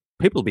mean,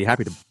 people will be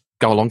happy to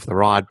go along for the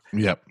ride.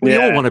 Yep. We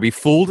all Yeah. want to be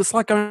fooled. It's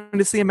like going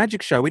to see a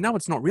magic show. We know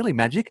it's not really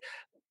magic,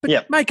 but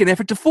Yep. make an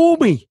effort to fool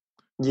me.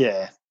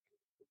 Yeah.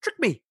 Trick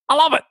me. I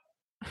love it.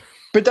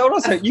 But they would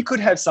also, you could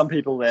have some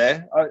people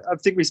there. I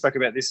think we spoke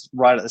about this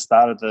right at the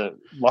start of the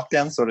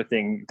lockdown sort of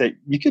thing. That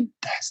you could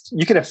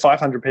have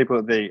 500 people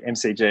at the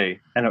MCG,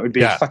 and it would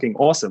be Yeah. fucking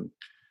awesome.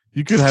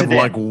 You could Just have to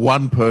like them.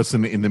 one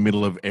person in the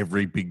middle of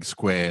every big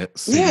square.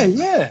 City.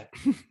 Yeah.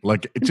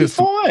 Like it It'd just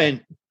be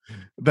fine.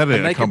 that'd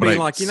And they could be accommodate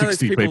like, you know those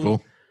 60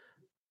 people.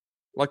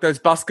 Like those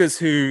buskers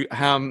who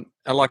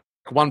are like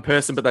one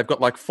person, but they've got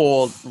like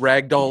 4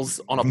 rag dolls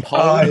on a pole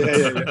Oh,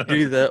 yeah. to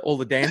do all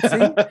the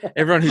dancing.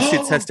 Everyone who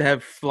sits has to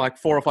have like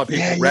 4 or 5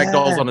 people Yeah, rag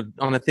dolls yeah.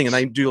 on a thing, and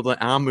they do all the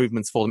arm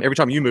movements for them. Every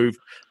time you move,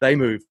 they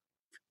move.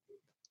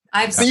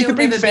 I've But you still could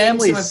bring never been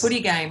to a families. footy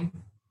game.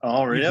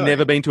 Oh, really? You've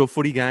never been to a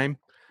footy game.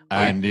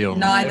 And you'll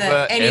Neither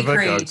never any ever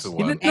go creed. to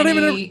one. Not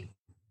even Any,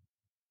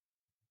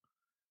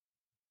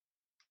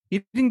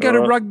 You didn't go to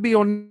Uh, rugby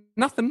or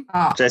nothing.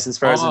 oh, Jason's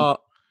frozen.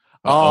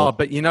 Uh-oh.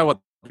 But you know what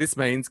this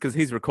means because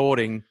he's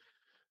recording.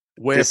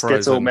 We're this frozen.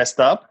 gets all messed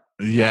up.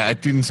 Yeah,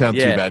 it didn't sound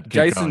too bad.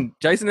 Keep going.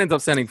 Jason ends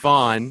up sounding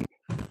fine.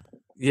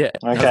 Yeah,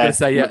 I was Okay. going to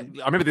say, yeah.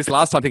 I remember this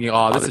last time thinking,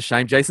 oh, that's a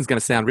shame. Jason's going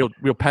to sound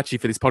real patchy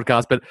for this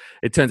podcast, but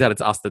it turns out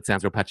it's us that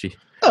sounds real patchy.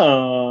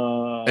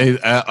 Oh,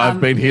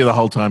 I've been here the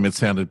whole time. It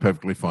sounded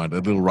perfectly fine. A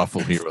little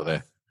ruffle here or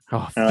there.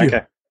 Oh, phew.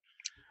 okay.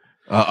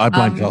 I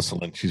blame Um,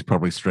 Jocelyn. She's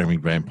probably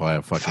streaming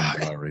Vampire fucking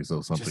Diaries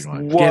or something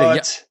like that. Get it,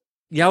 What?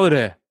 Yell at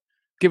her.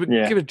 Give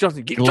Yeah. it,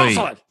 Johnson. Get Glee.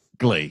 Jocelyn.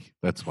 Glee.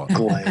 That's what.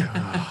 Glee.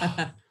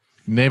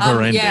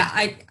 Never ending.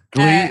 yeah,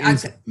 Glee I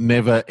is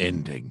never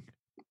ending.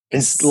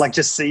 It's like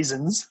just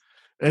seasons.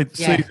 It's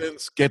Yeah.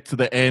 seasons, get to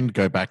the end,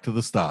 go back to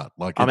the start.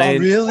 Like I it's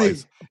mean- really?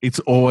 always, it's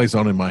always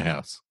on in my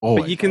house.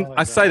 Always. But you can. Oh my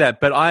I say that,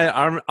 but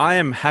I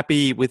am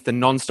happy with the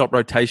non-stop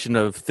rotation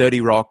of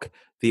 30 Rock,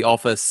 The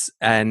Office,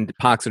 and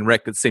Parks and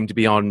Rec that seem to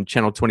be on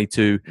Channel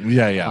 22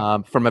 yeah.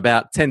 from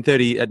about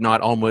 10:30 at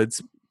night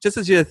onwards. Just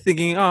as you're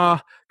thinking,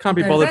 can't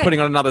be Go to bothered bed. putting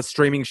on another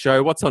streaming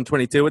show. What's on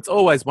 22? It's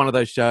always one of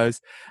those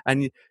shows,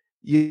 and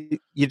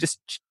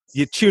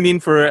you tune in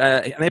for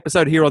an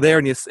episode here or there,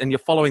 and you're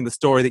following the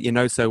story that you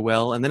know so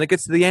well, and then it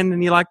gets to the end,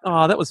 and you're like,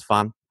 oh, that was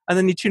fun, and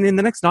then you tune in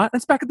the next night, and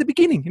it's back at the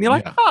beginning, and you're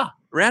like, Yeah.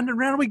 round and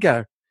round we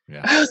go.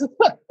 Yeah.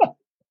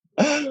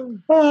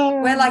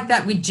 We're like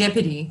that with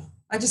Jeopardy.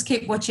 I just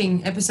keep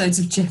watching episodes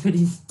of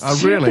Jeopardy.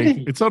 Oh, really?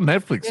 Jeopardy. It's on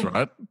Netflix, Yeah.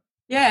 right?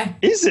 Yeah,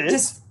 Is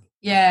it?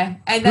 yeah,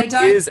 and they Who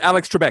don't. is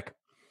Alex Trebek?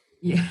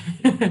 Yeah.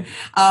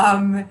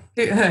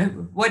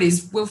 What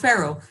is Will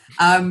Ferrell?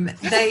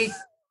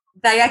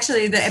 They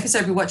actually, the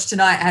episode we watched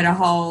tonight had a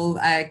whole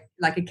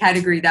like a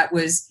category that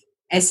was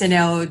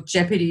SNL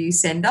Jeopardy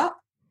send up,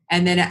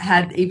 and then it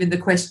had even the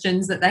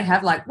questions that they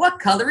have, like what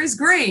color is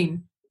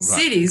green? Right.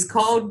 Cities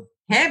called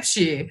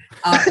Hampshire.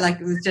 Like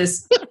it was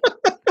just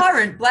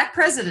current black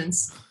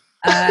presidents.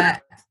 It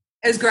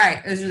was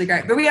great. It was really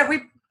great. But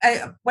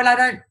when I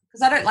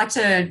don't like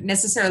to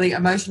necessarily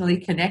emotionally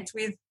connect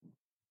with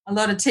a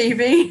lot of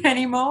TV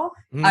anymore.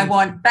 I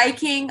want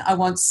baking, I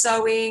want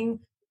sewing,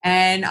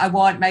 and I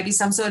want maybe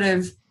some sort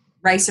of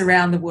race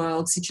around the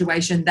world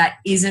situation that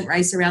isn't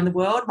race around the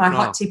world. My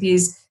hot tip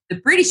is the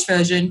British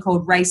version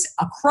called Race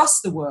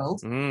Across the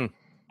World, and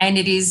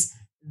it is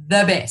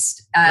the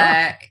best.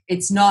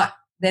 It's not,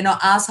 they're not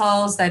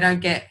assholes. They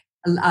don't get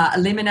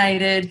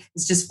eliminated.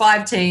 It's just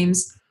 5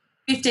 teams,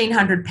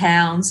 1,500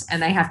 pounds,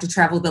 and they have to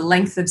travel the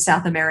length of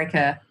South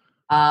America.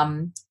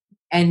 And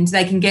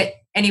they can get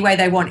any way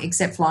they want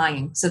except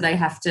flying. So they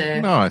have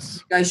to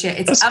Nice. negotiate.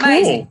 It's That's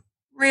amazing. cool.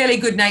 Really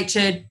good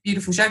natured,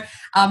 beautiful show.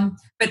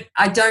 But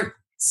I don't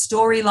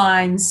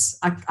storylines.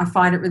 I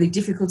find it really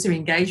difficult to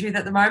engage with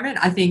at the moment.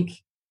 I think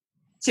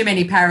too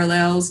many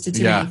parallels to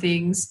too many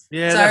things.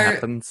 Yeah, so that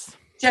happens.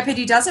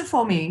 Jeopardy does it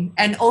for me,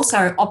 and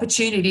also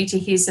opportunity to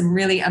hear some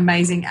really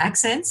amazing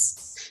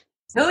accents.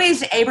 Who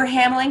is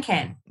Abraham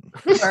Lincoln?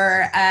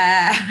 Or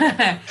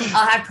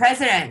I'll have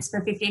presidents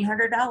for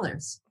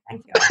 $1,500.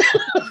 Thank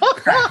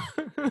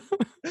you.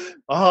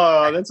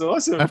 Oh, that's I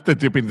awesome. have to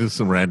dip into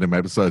some random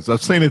episodes.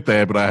 I've seen it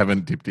there, but I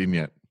haven't dipped in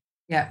yet.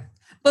 Yeah.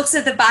 Books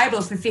of the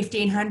Bible for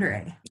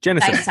 $1,500.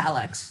 Genesis. Thanks,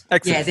 Alex.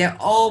 Excellent. Yeah, they're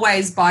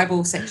always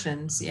Bible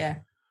sections. Yeah.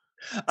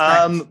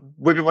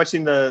 We've been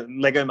watching the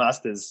Lego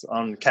Masters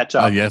on catch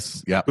Oh, up.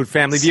 yes. Yeah. Good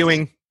family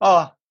viewing.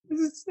 Oh,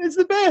 it's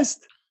the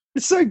best.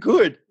 It's so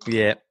good.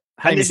 Yeah.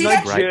 And Hamish there's is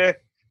no great.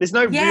 jerk. There's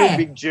no Yeah. real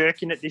big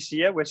jerk in it this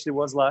year, which there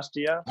was last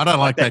year. I don't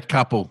like that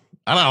couple.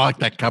 I don't like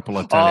that couple,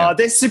 I tell Oh, you.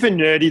 they're super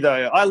nerdy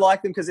though. I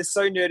like them because they're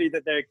so nerdy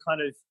that they're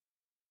kind of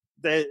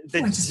they're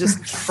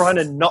just trying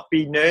to not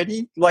be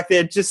nerdy. Like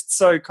they're just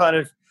so kind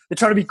of they're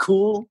trying to be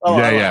cool. Oh,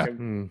 Yeah, I like yeah. them.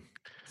 Hmm.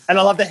 And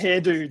I love the hair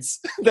dudes.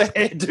 The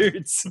hair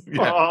dudes.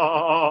 Yeah.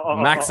 Oh,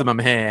 Maximum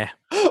hair.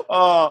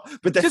 Oh,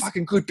 but they're Just-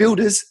 fucking good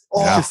builders.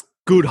 Oh, Yeah. Just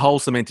good,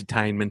 wholesome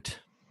entertainment.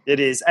 it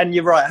is. And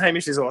you're right.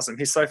 Hamish is awesome.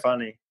 He's so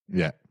funny.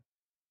 Yeah.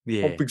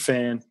 Yeah. I'm a big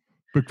fan.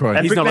 Good point.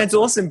 And He's not Brickman's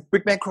awesome.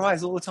 Brickman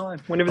cries all the time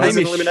whenever there's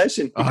an Hamish-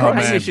 elimination. He Oh, cries.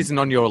 man. Hamish isn't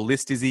on your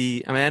list, is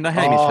he, Amanda?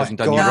 Hamish Oh, hasn't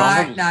done you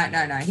God. wrong.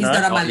 No. He's No?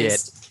 not on my Not yet.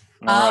 list.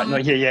 All right. No,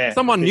 yeah.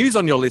 Someone new's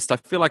on your list. I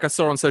feel like I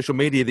saw on social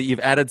media that you've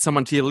added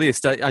someone to your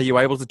list. Are you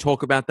able to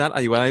talk about that?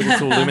 Are you able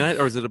to illuminate,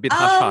 or is it a bit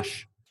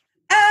hush-hush?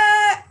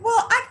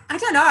 Well, I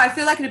don't know. I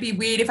feel like it'd be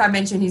weird if I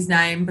mention his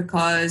name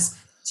because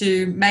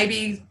to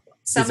maybe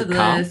some Is of it the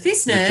Carl? Is it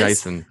listeners,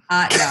 Jason.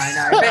 no.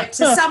 But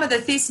to some of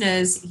the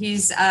listeners,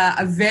 he's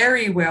a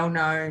very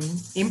well-known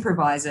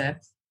improviser.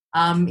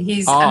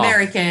 He's Oh.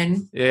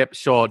 American. Yep,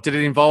 sure. Did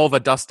it involve a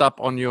dust-up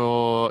on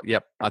your...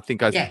 Yep, I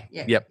think I... Yeah.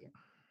 Yep.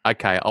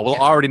 Okay. Oh, well,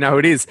 Yeah. I already know who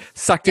it is.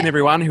 Sucked in Yeah.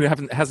 everyone who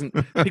hasn't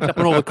picked up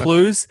on all the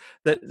clues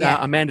that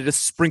Yeah. Amanda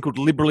just sprinkled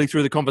liberally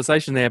through the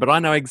conversation there. But I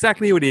know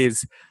exactly who it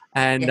is,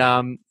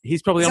 and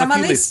he's probably He's on a on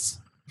few my lists.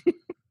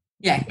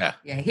 Yeah.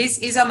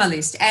 He's on my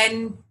list,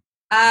 and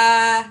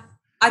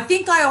I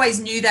think I always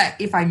knew that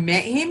if I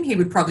met him, he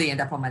would probably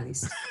end up on my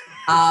list.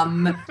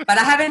 But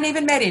I haven't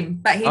even met him.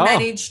 But he Oh.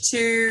 managed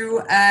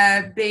to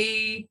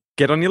be.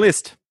 Get on your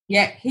list.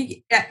 Yeah,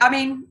 I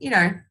mean, you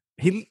know,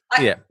 He.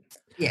 I- Yeah.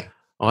 yeah.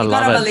 Oh, I he got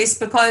love on it. my list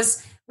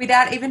because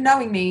without even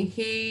knowing me,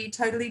 he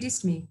totally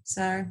dissed me.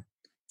 So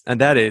And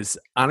that is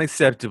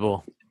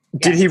unacceptable.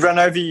 Did he run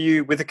over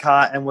you with a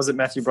car and was it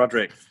Matthew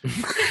Broderick?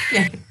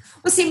 yeah.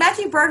 Well, see,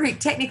 Matthew Broderick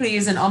technically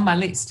isn't on my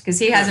list because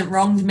he hasn't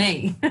wronged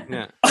me,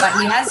 Yeah. but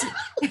he has.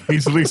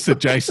 He's listed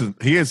Jason.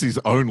 He has his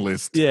own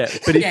list. Yeah.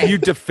 But if Yeah. you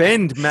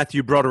defend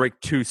Matthew Broderick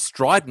too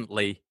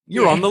stridently,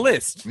 you're Yeah. on the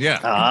list.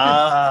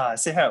 Yeah.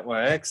 See how it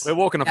works. We're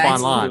walking a Yeah, fine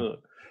it's- line.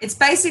 It's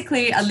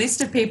basically a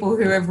list of people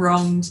who have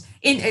wronged.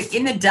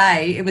 In the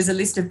day, it was a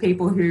list of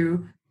people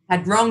who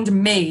had wronged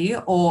me,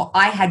 or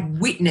I had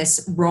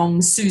witnessed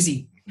wrong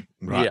Susie.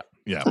 Right.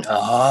 Yeah.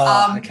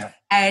 Oh, okay.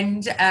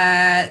 And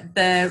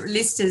the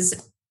list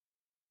has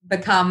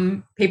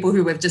become people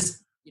who have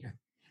just, you know.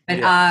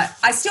 But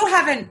I still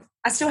haven't.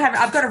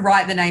 I've got to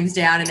write the names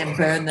down and then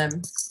burn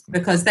them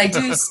because they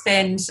do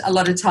spend a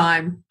lot of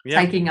time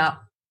Yeah. taking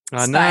up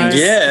I space. know.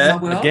 Yeah. in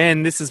my world.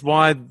 Again, this is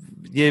why,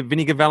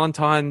 Vinegar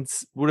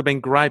Valentine's would have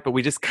been great, but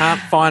we just can't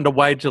find a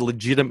way to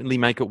legitimately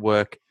make it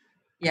work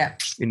Yeah.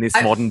 in this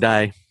I- modern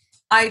day.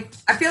 I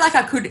feel like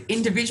I could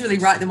individually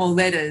write them all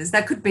letters.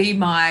 That could be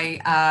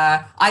my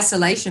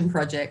isolation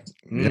project.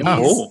 Yeah.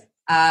 Oh.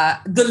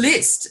 The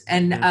list,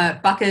 and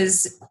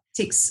Buckers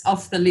ticks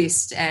off the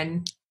list,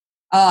 and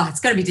it's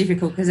going to be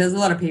difficult because there's a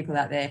lot of people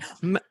out there.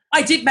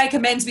 I did make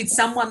amends with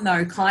someone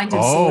though, kind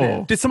of, sort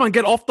of. Did someone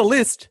get off the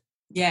list?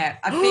 Yeah,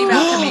 a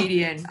female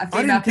comedian. I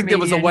didn't think there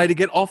was a way to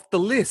get off the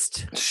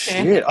list.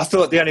 Shit. I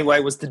thought the only way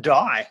was to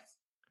die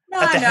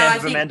at the hand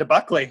of Amanda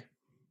Buckley.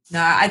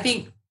 I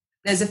think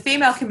there's a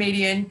female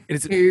comedian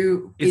Is it-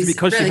 who Is it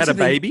because she had a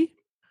relatively- baby?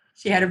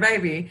 She had a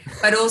baby,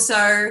 but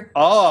also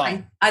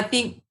Oh. I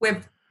think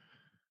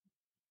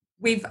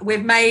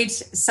we've made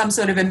some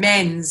sort of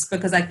amends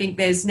because I think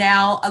there's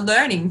now a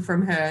learning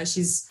from her.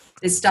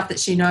 There's stuff that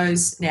she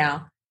knows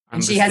now,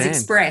 and she has Understand.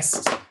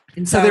 expressed.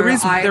 And So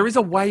there is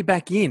a way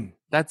back in.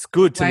 That's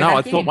good to Way know.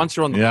 I back thought in. once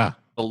you're on Yeah.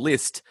 the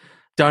list,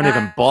 don't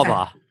even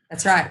bother.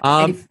 That's right.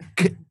 Um, And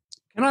if-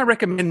 Can I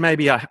recommend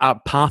maybe a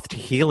path to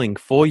healing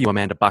for you,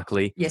 Amanda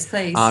Buckley? yes,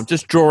 please.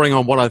 Just drawing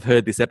on what I've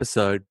heard this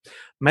episode,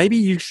 maybe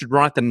you should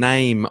write the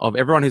name of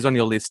everyone who's on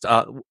your list,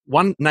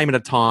 one name at a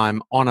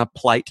time, on a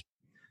plate,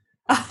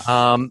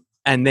 and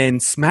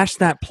then smash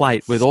that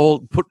plate with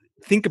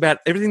think about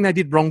everything they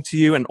did wrong to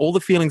you and all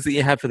the feelings that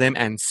you have for them,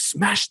 and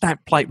smash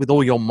that plate with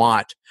all your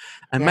might.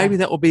 And Yeah. maybe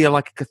that will be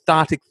like a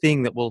cathartic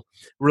thing that will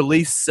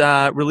release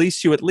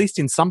you at least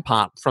in some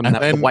part from And the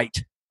then-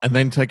 weight. and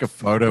then take a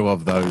photo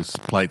of those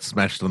plates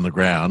smashed on the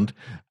ground,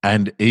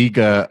 and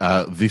eager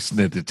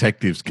listener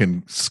detectives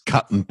can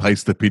cut and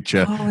paste the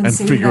picture and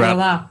see figure who they out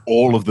all are.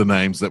 all of the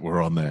names that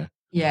were on there.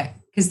 Yeah,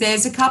 because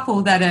there's a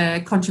couple that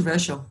are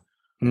controversial.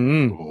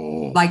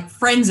 Oh, Like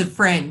friends of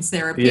friends.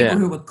 There are people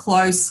who were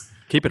close.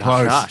 Keep it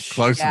hush.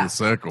 close Yeah. in the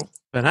circle.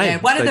 But hey,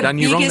 One of they the done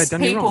you wrong, they biggest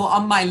done you people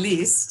wrong. on my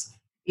list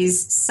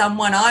is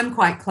someone I'm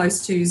quite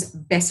close to's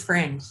best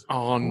friend.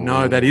 Oh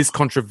no, that is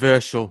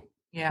controversial.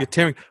 Yeah. You're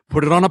tearing.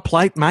 Put it on a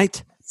plate,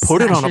 mate.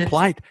 Put it Smash on a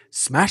plate.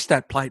 Smash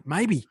that plate.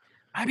 Maybe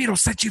it'll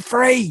set you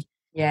free.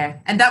 Yeah,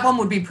 and that one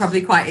would be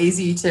probably quite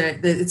easy to.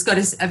 It's got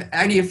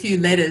only a few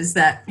letters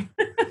that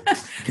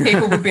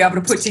people would be able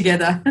to put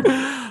together.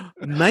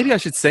 Maybe I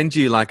should send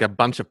you like a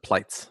bunch of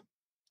plates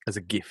as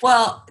a gift.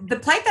 Well, the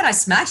plate that I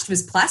smashed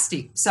was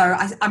plastic, so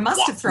I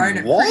must have thrown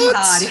it pretty What?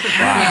 hard. If it,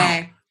 Wow.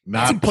 yeah,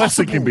 Nah,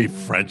 plastic can be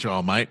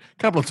fragile, mate.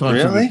 A couple of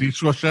times Really? in the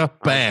dishwasher,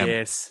 bam.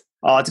 Yes.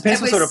 Oh, it depends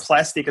It what sort was- of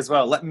plastic as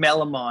well. Like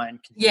melamine.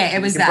 yeah,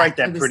 it was You that. can break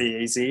that It was- pretty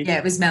easy. Yeah,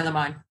 it was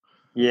melamine.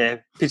 Yeah,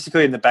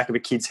 particularly in the back of a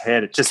kid's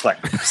head. It just like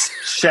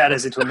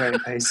shatters into a million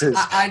pieces.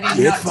 I did Get not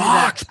do that.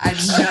 fucked. I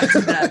did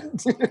not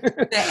do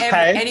that.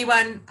 Hey.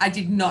 Anyone, I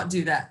did not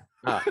do that,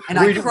 Ah. and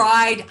I We-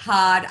 cried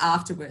hard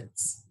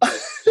afterwards.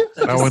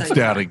 No one's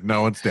doubting.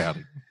 No one's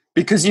doubting.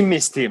 Because you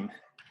missed him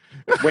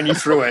when you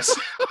threw it.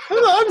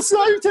 I'm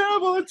so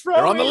terrible at throwing.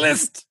 You're on the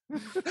list.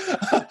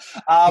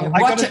 I Watch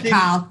got a it, thing,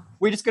 Carl.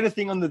 we just got a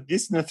thing on the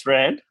listener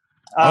thread.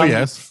 Oh,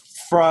 yes.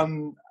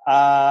 From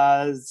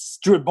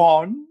Stuart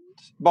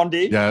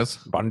Bondi. Yes.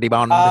 Bundy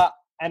Bond.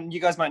 And you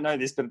guys might know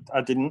this, but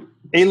I didn't.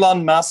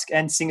 Elon Musk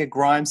and singer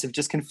Grimes have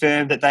just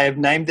confirmed that they have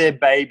named their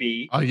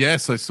baby Oh,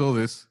 yes, I saw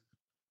this.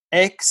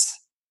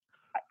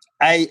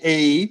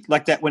 XAE,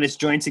 like that when it's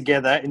joined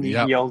together in the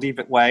Yep.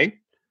 Yoldivet way,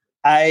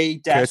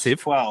 Cursive.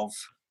 A-12.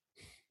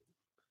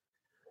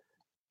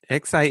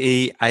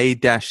 XAE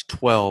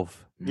A-12.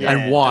 Yeah.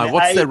 And why? And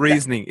What's A- their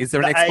reasoning? Is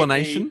there an the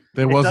explanation?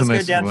 There It was does an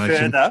go down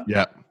explanation. further.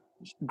 Yeah.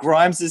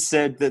 Grimes has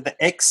said that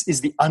the X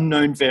is the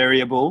unknown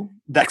variable.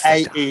 The X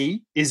factor.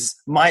 AE is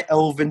my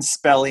elven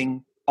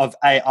spelling of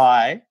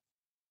AI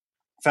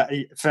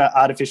for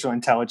artificial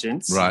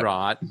intelligence. Right.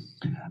 Right.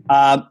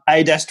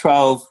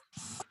 A-12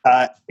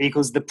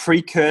 equals the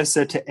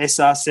precursor to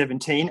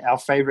SR-17, our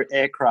favorite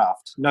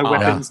aircraft. No Oh.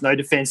 weapons, no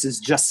defenses,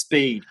 just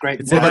speed. Great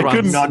It's Well, they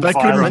weapons, couldn't- they couldn't-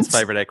 Everyone's non-violence.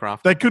 favorite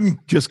aircraft. They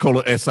couldn't just call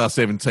it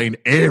SR-17.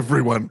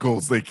 Everyone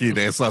calls their kid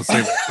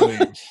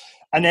SR-17.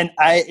 And then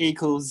A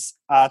equals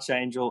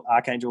Archangel,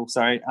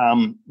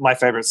 my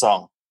favorite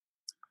song.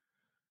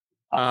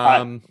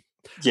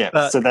 Yeah,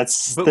 But- so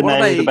that's but the what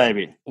name are of the they-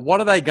 baby. What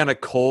are they going to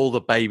call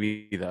the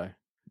baby though?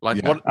 Like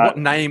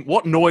Yeah.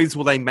 what noise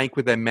will they make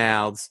with their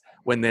mouths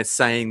when they're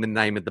saying the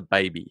name of the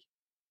baby?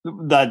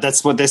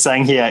 That's what they're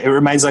saying here. It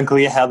remains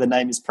unclear how the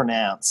name is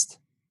pronounced.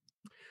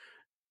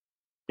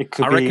 It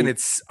could I reckon be.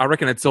 it's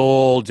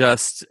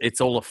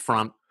all a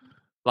front.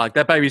 Like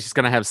that baby's just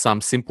going to have some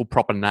simple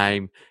proper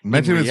name.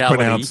 Imagine In it's reality,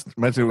 pronounced.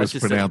 Imagine it was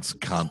that's just pronounced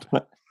cunt.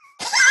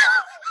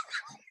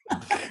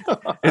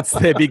 It's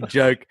their big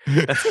joke.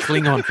 That's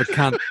Klingon for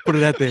cunt. Put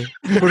it out there.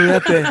 Put it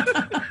out there.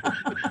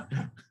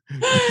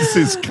 This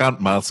is cunt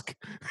Musk.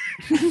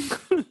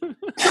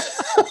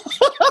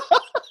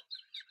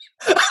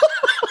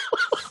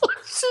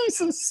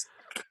 Jesus.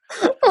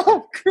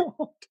 Oh,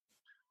 God.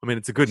 I mean,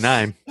 it's a good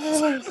name.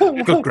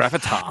 Good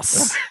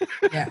gravitas.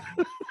 Yeah.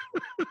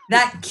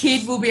 That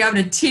kid will be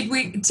able to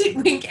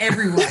tit-wink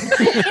everyone.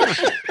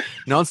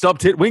 Non-stop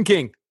tit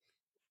winking.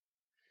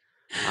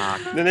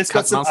 Then it's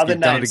got some Musk, other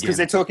you've done it names because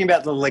again. they're talking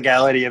about the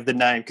legality of the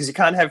name because you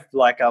can't have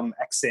like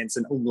accents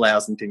and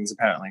umlauts and things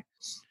apparently.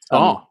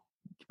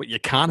 But you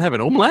can't have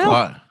an umlaut?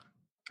 Right.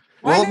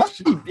 Well, it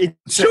must be in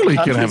Surely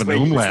certain you can have countries an where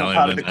it's umlaut not in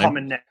part of the the name.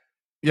 common name.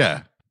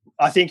 Yeah.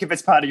 I think if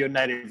it's part of your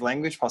native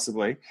language,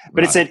 possibly.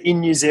 But it Right. said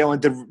in New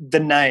Zealand, the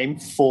name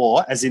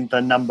for, as in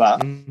the number,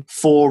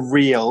 for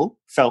real,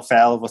 fell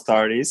foul of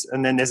authorities.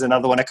 And then there's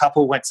another one. A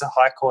couple went to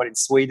high court in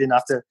Sweden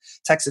after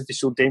tax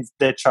official deemed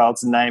their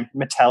child's name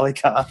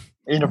Metallica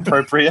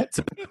inappropriate. It's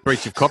a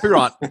breach of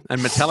copyright.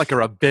 And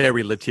Metallica are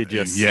very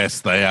litigious.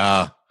 Yes, they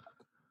are.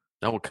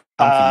 That will come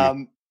for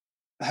you.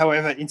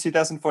 However, in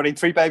 2014,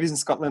 3 babies in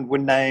Scotland were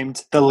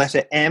named the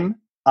letter M,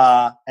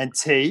 R, and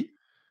T,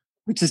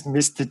 which is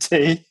Mr.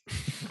 T.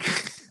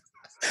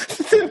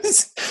 There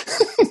was-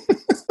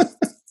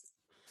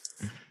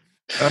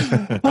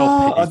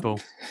 Oh, people.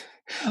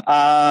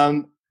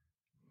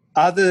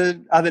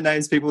 Other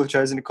names people have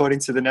chosen according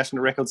to the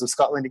National Records of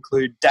Scotland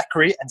include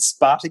Daiquiri and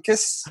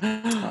Spartacus.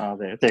 Oh,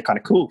 they're kind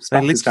of cool.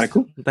 Spartacus is kind of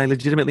cool. They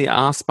legitimately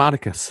are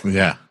Spartacus.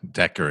 Yeah,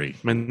 daiquiri.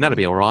 I mean, that'd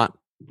be all right.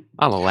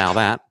 I'll allow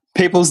that.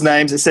 People's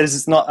names, it says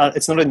it's not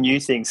a new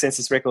thing.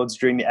 Census records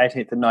during the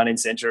 18th and 19th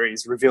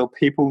centuries reveal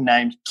people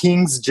named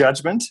King's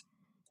Judgment,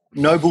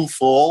 Noble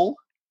Fall,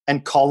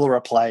 and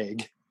Cholera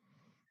Plague.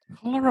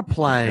 Cholera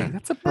plague.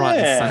 That's a bright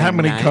Yeah. and sunny How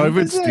many name.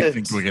 COVIDs do you it?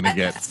 think we're going to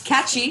get? It's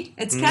catchy.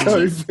 It's Mm. catchy.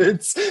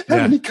 COVIDs. How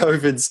Yeah. many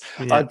COVIDs?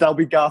 Yeah. They'll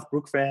be Garth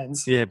Brooke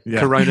fans. Yeah, Yeah.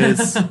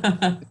 Coronas,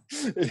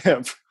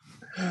 Yeah.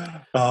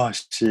 Oh,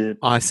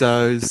 shit.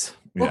 ISOs.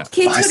 Well, Yeah.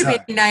 kids would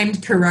have been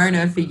named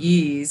Corona for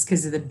years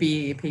because of the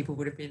beer. People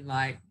would have been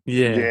like,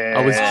 Yeah.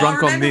 I was Yeah. drunk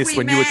on remember this we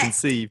when you were met?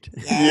 conceived.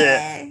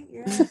 yeah.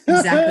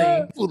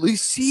 Exactly. Fully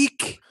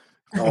sick.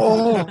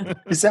 Oh,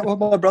 is that what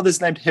my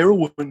brother's named?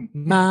 Heroin.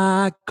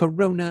 My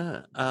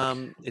Corona.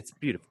 It's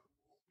beautiful.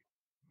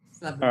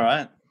 It's lovely. All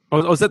right.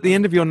 Oh, was that the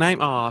end of your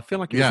name? Oh, I feel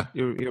like Yeah.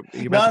 you're No,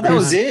 about to that be-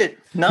 was it.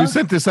 No. Who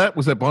sent this out?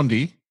 Was that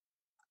Bondi?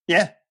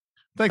 Yeah.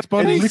 Thanks, It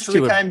Bondi. literally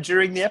Stuart. came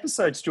during the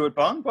episode, Stuart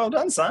Bond. Well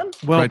done, son.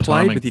 Well Great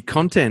played timing. with your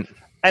content.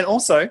 And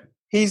also,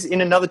 he's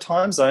in another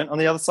time zone on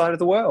the other side of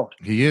the world.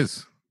 He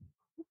is.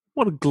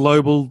 What a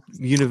global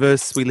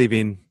universe we live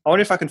in. I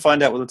wonder if I can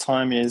find out what the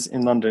time is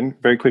in London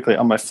very quickly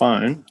on my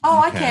phone.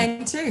 Oh, Okay. I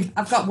can too.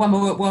 I've got one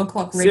more world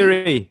clock ready.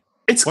 Siri.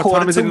 It's What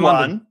time is it in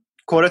London?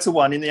 Quarter to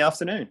one in the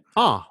afternoon.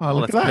 Oh, well,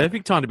 look that's at that.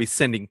 perfect time to be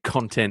sending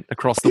content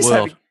across the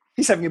world.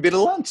 He's having a bit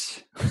of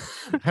lunch.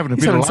 Having a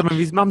He's bit having of some lunch, of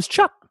his mum's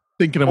chuck.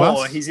 thinking of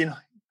Or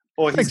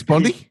us. Thanks,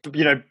 Bondi.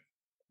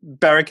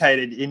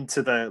 Barricaded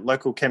into the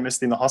local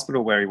chemist in the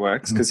hospital where he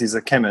works because he's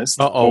a chemist.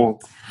 Uh-oh. Or-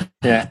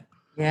 yeah.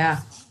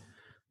 Yeah.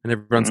 And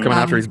everyone's coming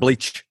after his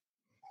bleach.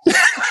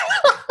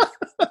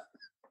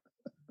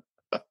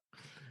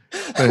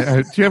 Do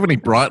you have any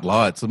bright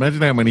lights?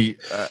 Imagine how many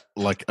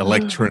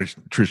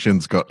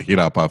electricians got hit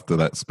up after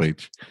that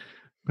speech.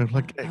 They're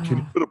like, hey, can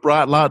you put a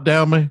bright light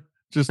down me?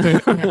 Just there.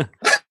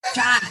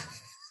 John.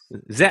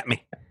 Zap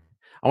me.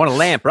 I want a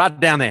lamp right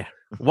down there.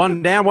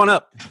 One down, one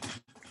up.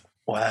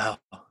 Wow.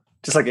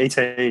 Just like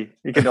E.T.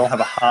 You can all have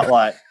a heart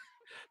light.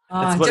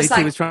 That's what just E.T.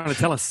 like, was trying to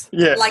tell us.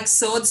 Yeah. like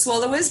sword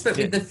swallowers, but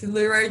with the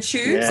fluoro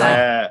tubes.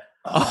 Yeah.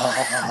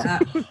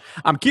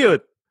 I'm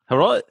cured. All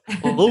right.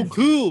 Oh,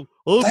 cool.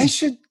 Oh, They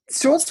should,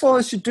 sword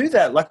swallowers should do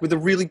that, like with a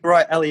really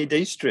bright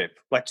LED strip,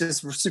 like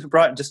just super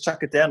bright and just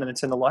chuck it down and then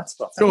turn the lights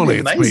off. That would Surely be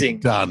it's been amazing.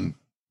 done.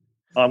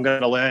 I'm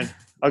going to learn.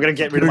 I'm going to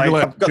get rid of Google my,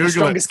 it, I've got Google the it.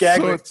 strongest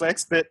gag Sword-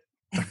 reflex, but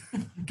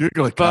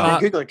Google it, But- Carl. yeah,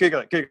 Google it.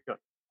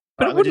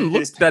 but I'm it wouldn't gonna do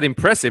look that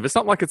impressive. It's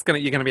not like you're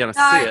going to be able to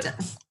see it.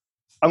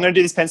 I'm going to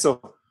do this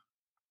pencil.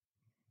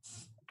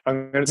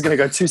 I'm just going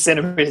to go 2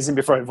 centimeters in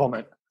before I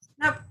vomit.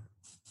 No.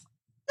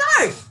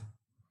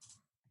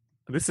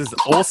 This is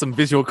awesome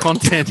visual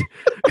content.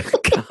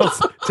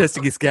 Carl's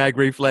testing his gag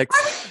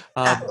reflex,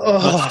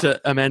 much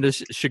to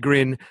Amanda's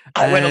chagrin.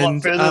 I went a lot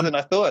And, further than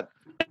I thought.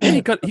 yeah,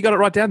 he got it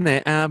right down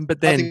there. But I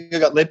then think I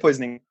got lead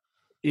poisoning.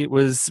 it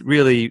was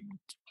really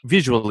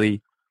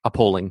visually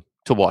appalling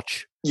to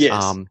watch.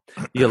 Yes.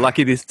 You're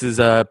lucky this is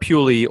a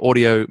purely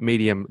audio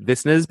medium,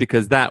 listeners,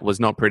 because that was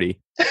not pretty.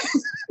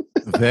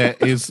 There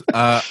is,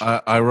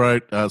 I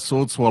wrote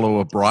Sword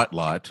Swallower Bright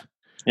Light.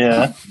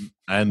 Yeah.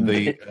 And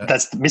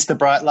That's Mr.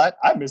 Brightlight.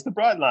 I'm Mr.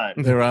 Brightlight.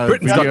 there are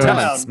Britain's Got videos-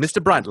 Talents,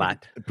 Mr.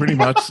 Brightlight. pretty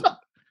much.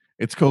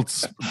 It's called,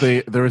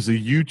 there is a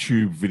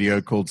YouTube video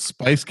called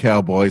Space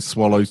Cowboy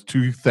Swallows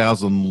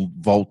 2,000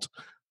 volt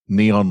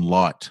neon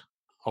light.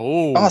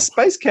 Oh, Oh,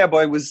 Space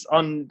Cowboy was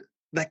on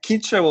that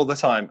kid show all the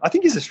time. I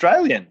think he's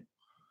Australian,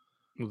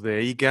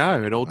 there you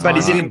go. It all but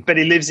ties in. but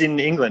he lives in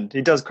England.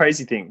 He does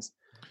crazy things.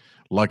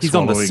 Like He's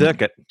on the swallowing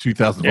circuit.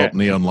 2,000 volt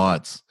neon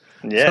lights.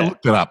 So I Yeah.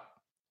 looked it up.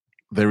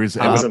 There is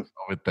evidence Awesome.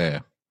 of it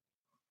there.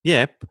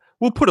 Yeah,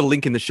 we'll put a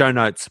link in the show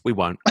notes. We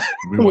won't.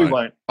 We We won't.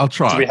 won't. I'll Do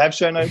try. we have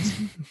show notes?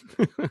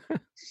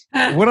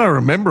 When I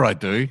remember, I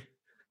do.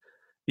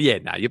 Yeah,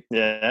 no, you.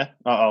 Yeah.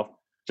 Uh-oh.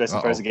 Jason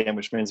Uh-oh. throws again,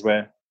 which means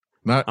we're...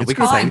 No, Oh, it's we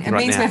can good. say Fine. anything It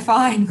right means now. we're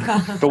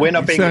fine. But we're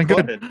not being sound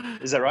good.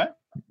 recorded. Is that right?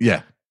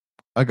 Yeah,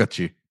 I got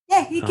you.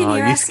 Yeah, you can Oh,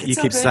 hear you us. you It's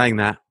all keep good. saying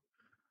that.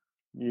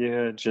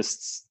 Yeah,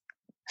 just...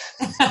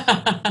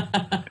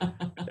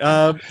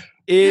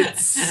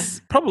 It's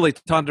probably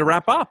time to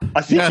wrap up.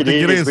 I think, Yeah, I it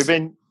think it is. is. We've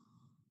been...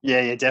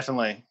 Yeah,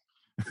 definitely.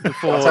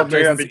 Before I told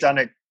Mary I'd be Jason's- done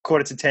at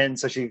 9:45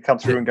 so she could come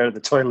through and go to the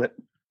toilet.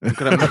 we've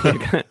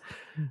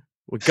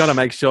got to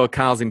make sure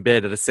Carl's in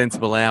bed at a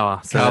sensible hour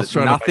so Carl's that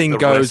trying to make nothing the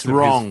goes rest of his-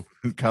 wrong.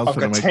 Carl's I've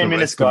trying got to make 10 the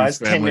minutes, rest of his guys,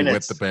 10 family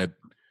minutes. wet the bed.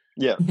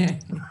 Yeah. Yeah.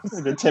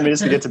 We've got 10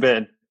 minutes to get to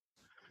bed.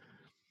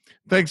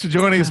 Thanks for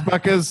joining us,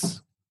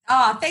 Buckers.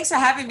 Oh, thanks for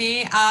having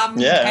me. Yeah,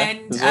 and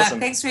it was awesome.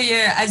 thanks for your,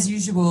 as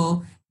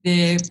usual,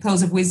 the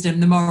pearls of wisdom,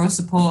 the moral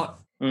support.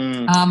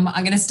 Mm. I'm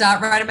going to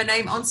start writing my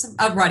name on some.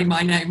 writing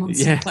my name on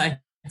some Yeah.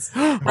 plates.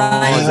 Oh,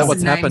 Writing is that what's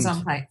some names happened?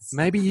 on plates.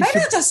 Maybe you Maybe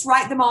should I'll just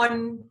write them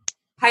on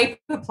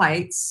paper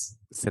plates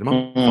set them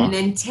on. Mm. and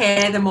then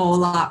tear them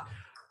all up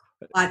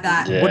like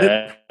that.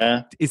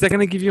 Yeah. Is that going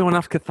to give you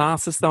enough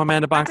catharsis, though,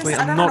 Amanda Barkley? I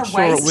I'm don't not wanna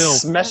sure it waste- will.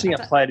 Smashing a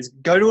plate is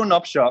go to an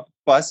op shop,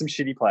 buy some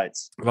shitty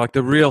plates. Like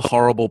the real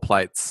horrible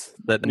plates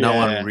that no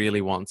Yeah. one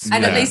really wants.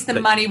 And at Yeah. least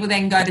the money will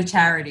then go to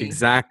charity.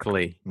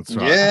 Exactly. That's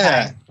right.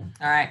 Yeah,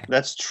 All right.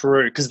 that's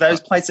true. Because those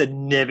plates are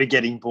never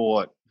getting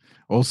bought.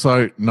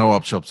 Also, no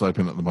op shops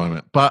open at the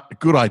moment, but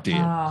good idea.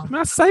 Oh.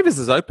 No, Savers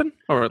is open,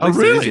 or at Oh, least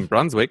it really? is in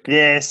Brunswick.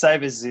 Yeah,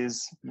 Savers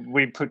is.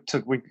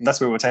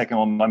 That's where we're taking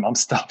all my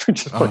mum's stuff and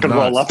just Oh, fucking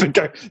roll nice. up and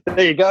go,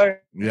 there you go,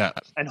 Yeah.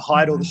 and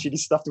hide all the shitty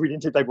stuff that we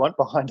didn't think they'd want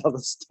behind other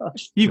stuff.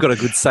 You've got a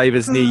good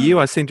Savers near you,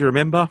 I seem to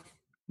remember.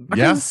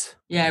 Yeah. Buckers,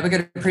 Yeah, we've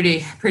got a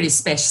pretty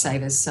special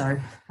savers. So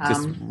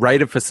just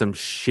rated for some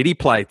shitty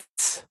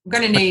plates. I'm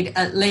going to need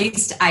at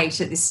least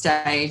 8 at this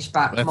stage,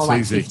 but That's more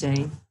like easy.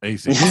 15.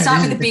 Easy. I'll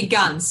start with the big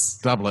guns.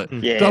 Double it.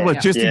 Mm. Yeah. Double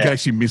it just in Yeah.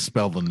 case you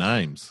misspell the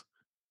names.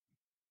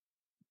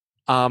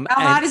 How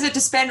hard is it to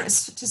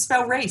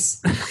spell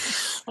Reese?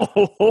 Just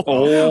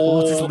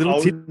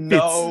little tidbits.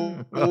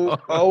 no.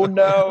 Oh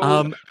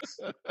no.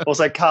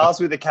 Also, cars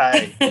with a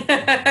K.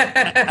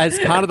 As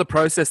part of the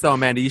process, though,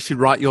 Amanda, you should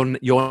write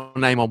your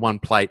name on one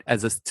plate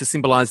to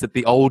symbolise that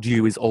the old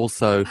you is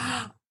also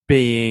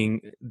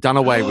being done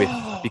away with,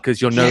 because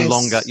you're no Yes.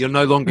 longer Yeah.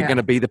 going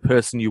to be the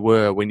person you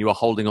were when you were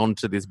holding on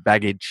to this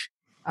baggage.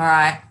 All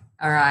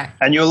right.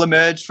 And you'll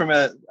emerge from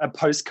a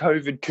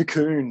post-COVID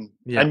cocoon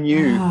Yeah.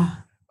 anew. Oh,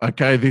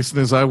 Okay,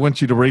 listeners, I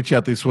want you to reach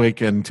out this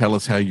week and tell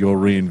us how you're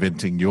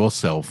reinventing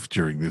yourself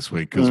during this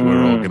week, because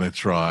we're all going to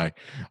try.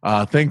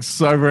 Thanks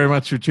so very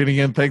much for tuning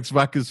in. Thanks,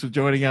 Buckers, for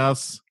joining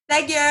us.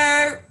 thank you.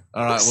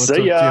 All right, we'll See talk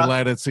to ya. you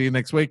later. See you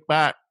next week.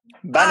 Bye.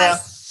 Bye now.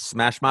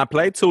 Smash my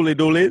plate, tooly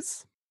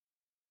doolies.